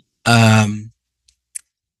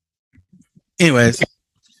 Anyways,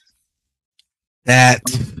 that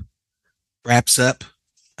wraps up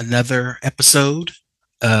another episode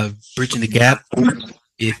of Bridging the Gap.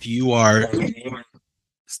 If you are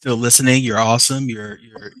still listening, you're awesome. You're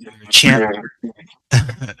a champ.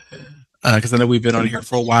 Because I know we've been on here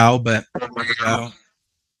for a while, but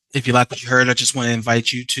if you like what you heard, I just want to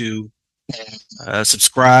invite you to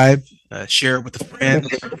subscribe, share it with a friend.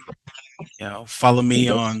 Follow me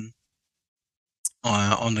on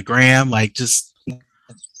the gram, like just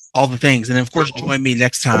all the things, and of course, join me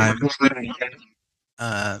next time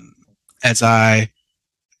as I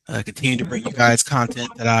continue to bring you guys content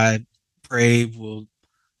that I pray will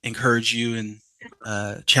encourage you and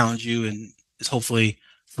challenge you, and is hopefully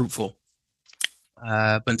fruitful.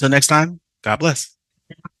 But until next time, God bless.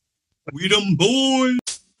 We them boys.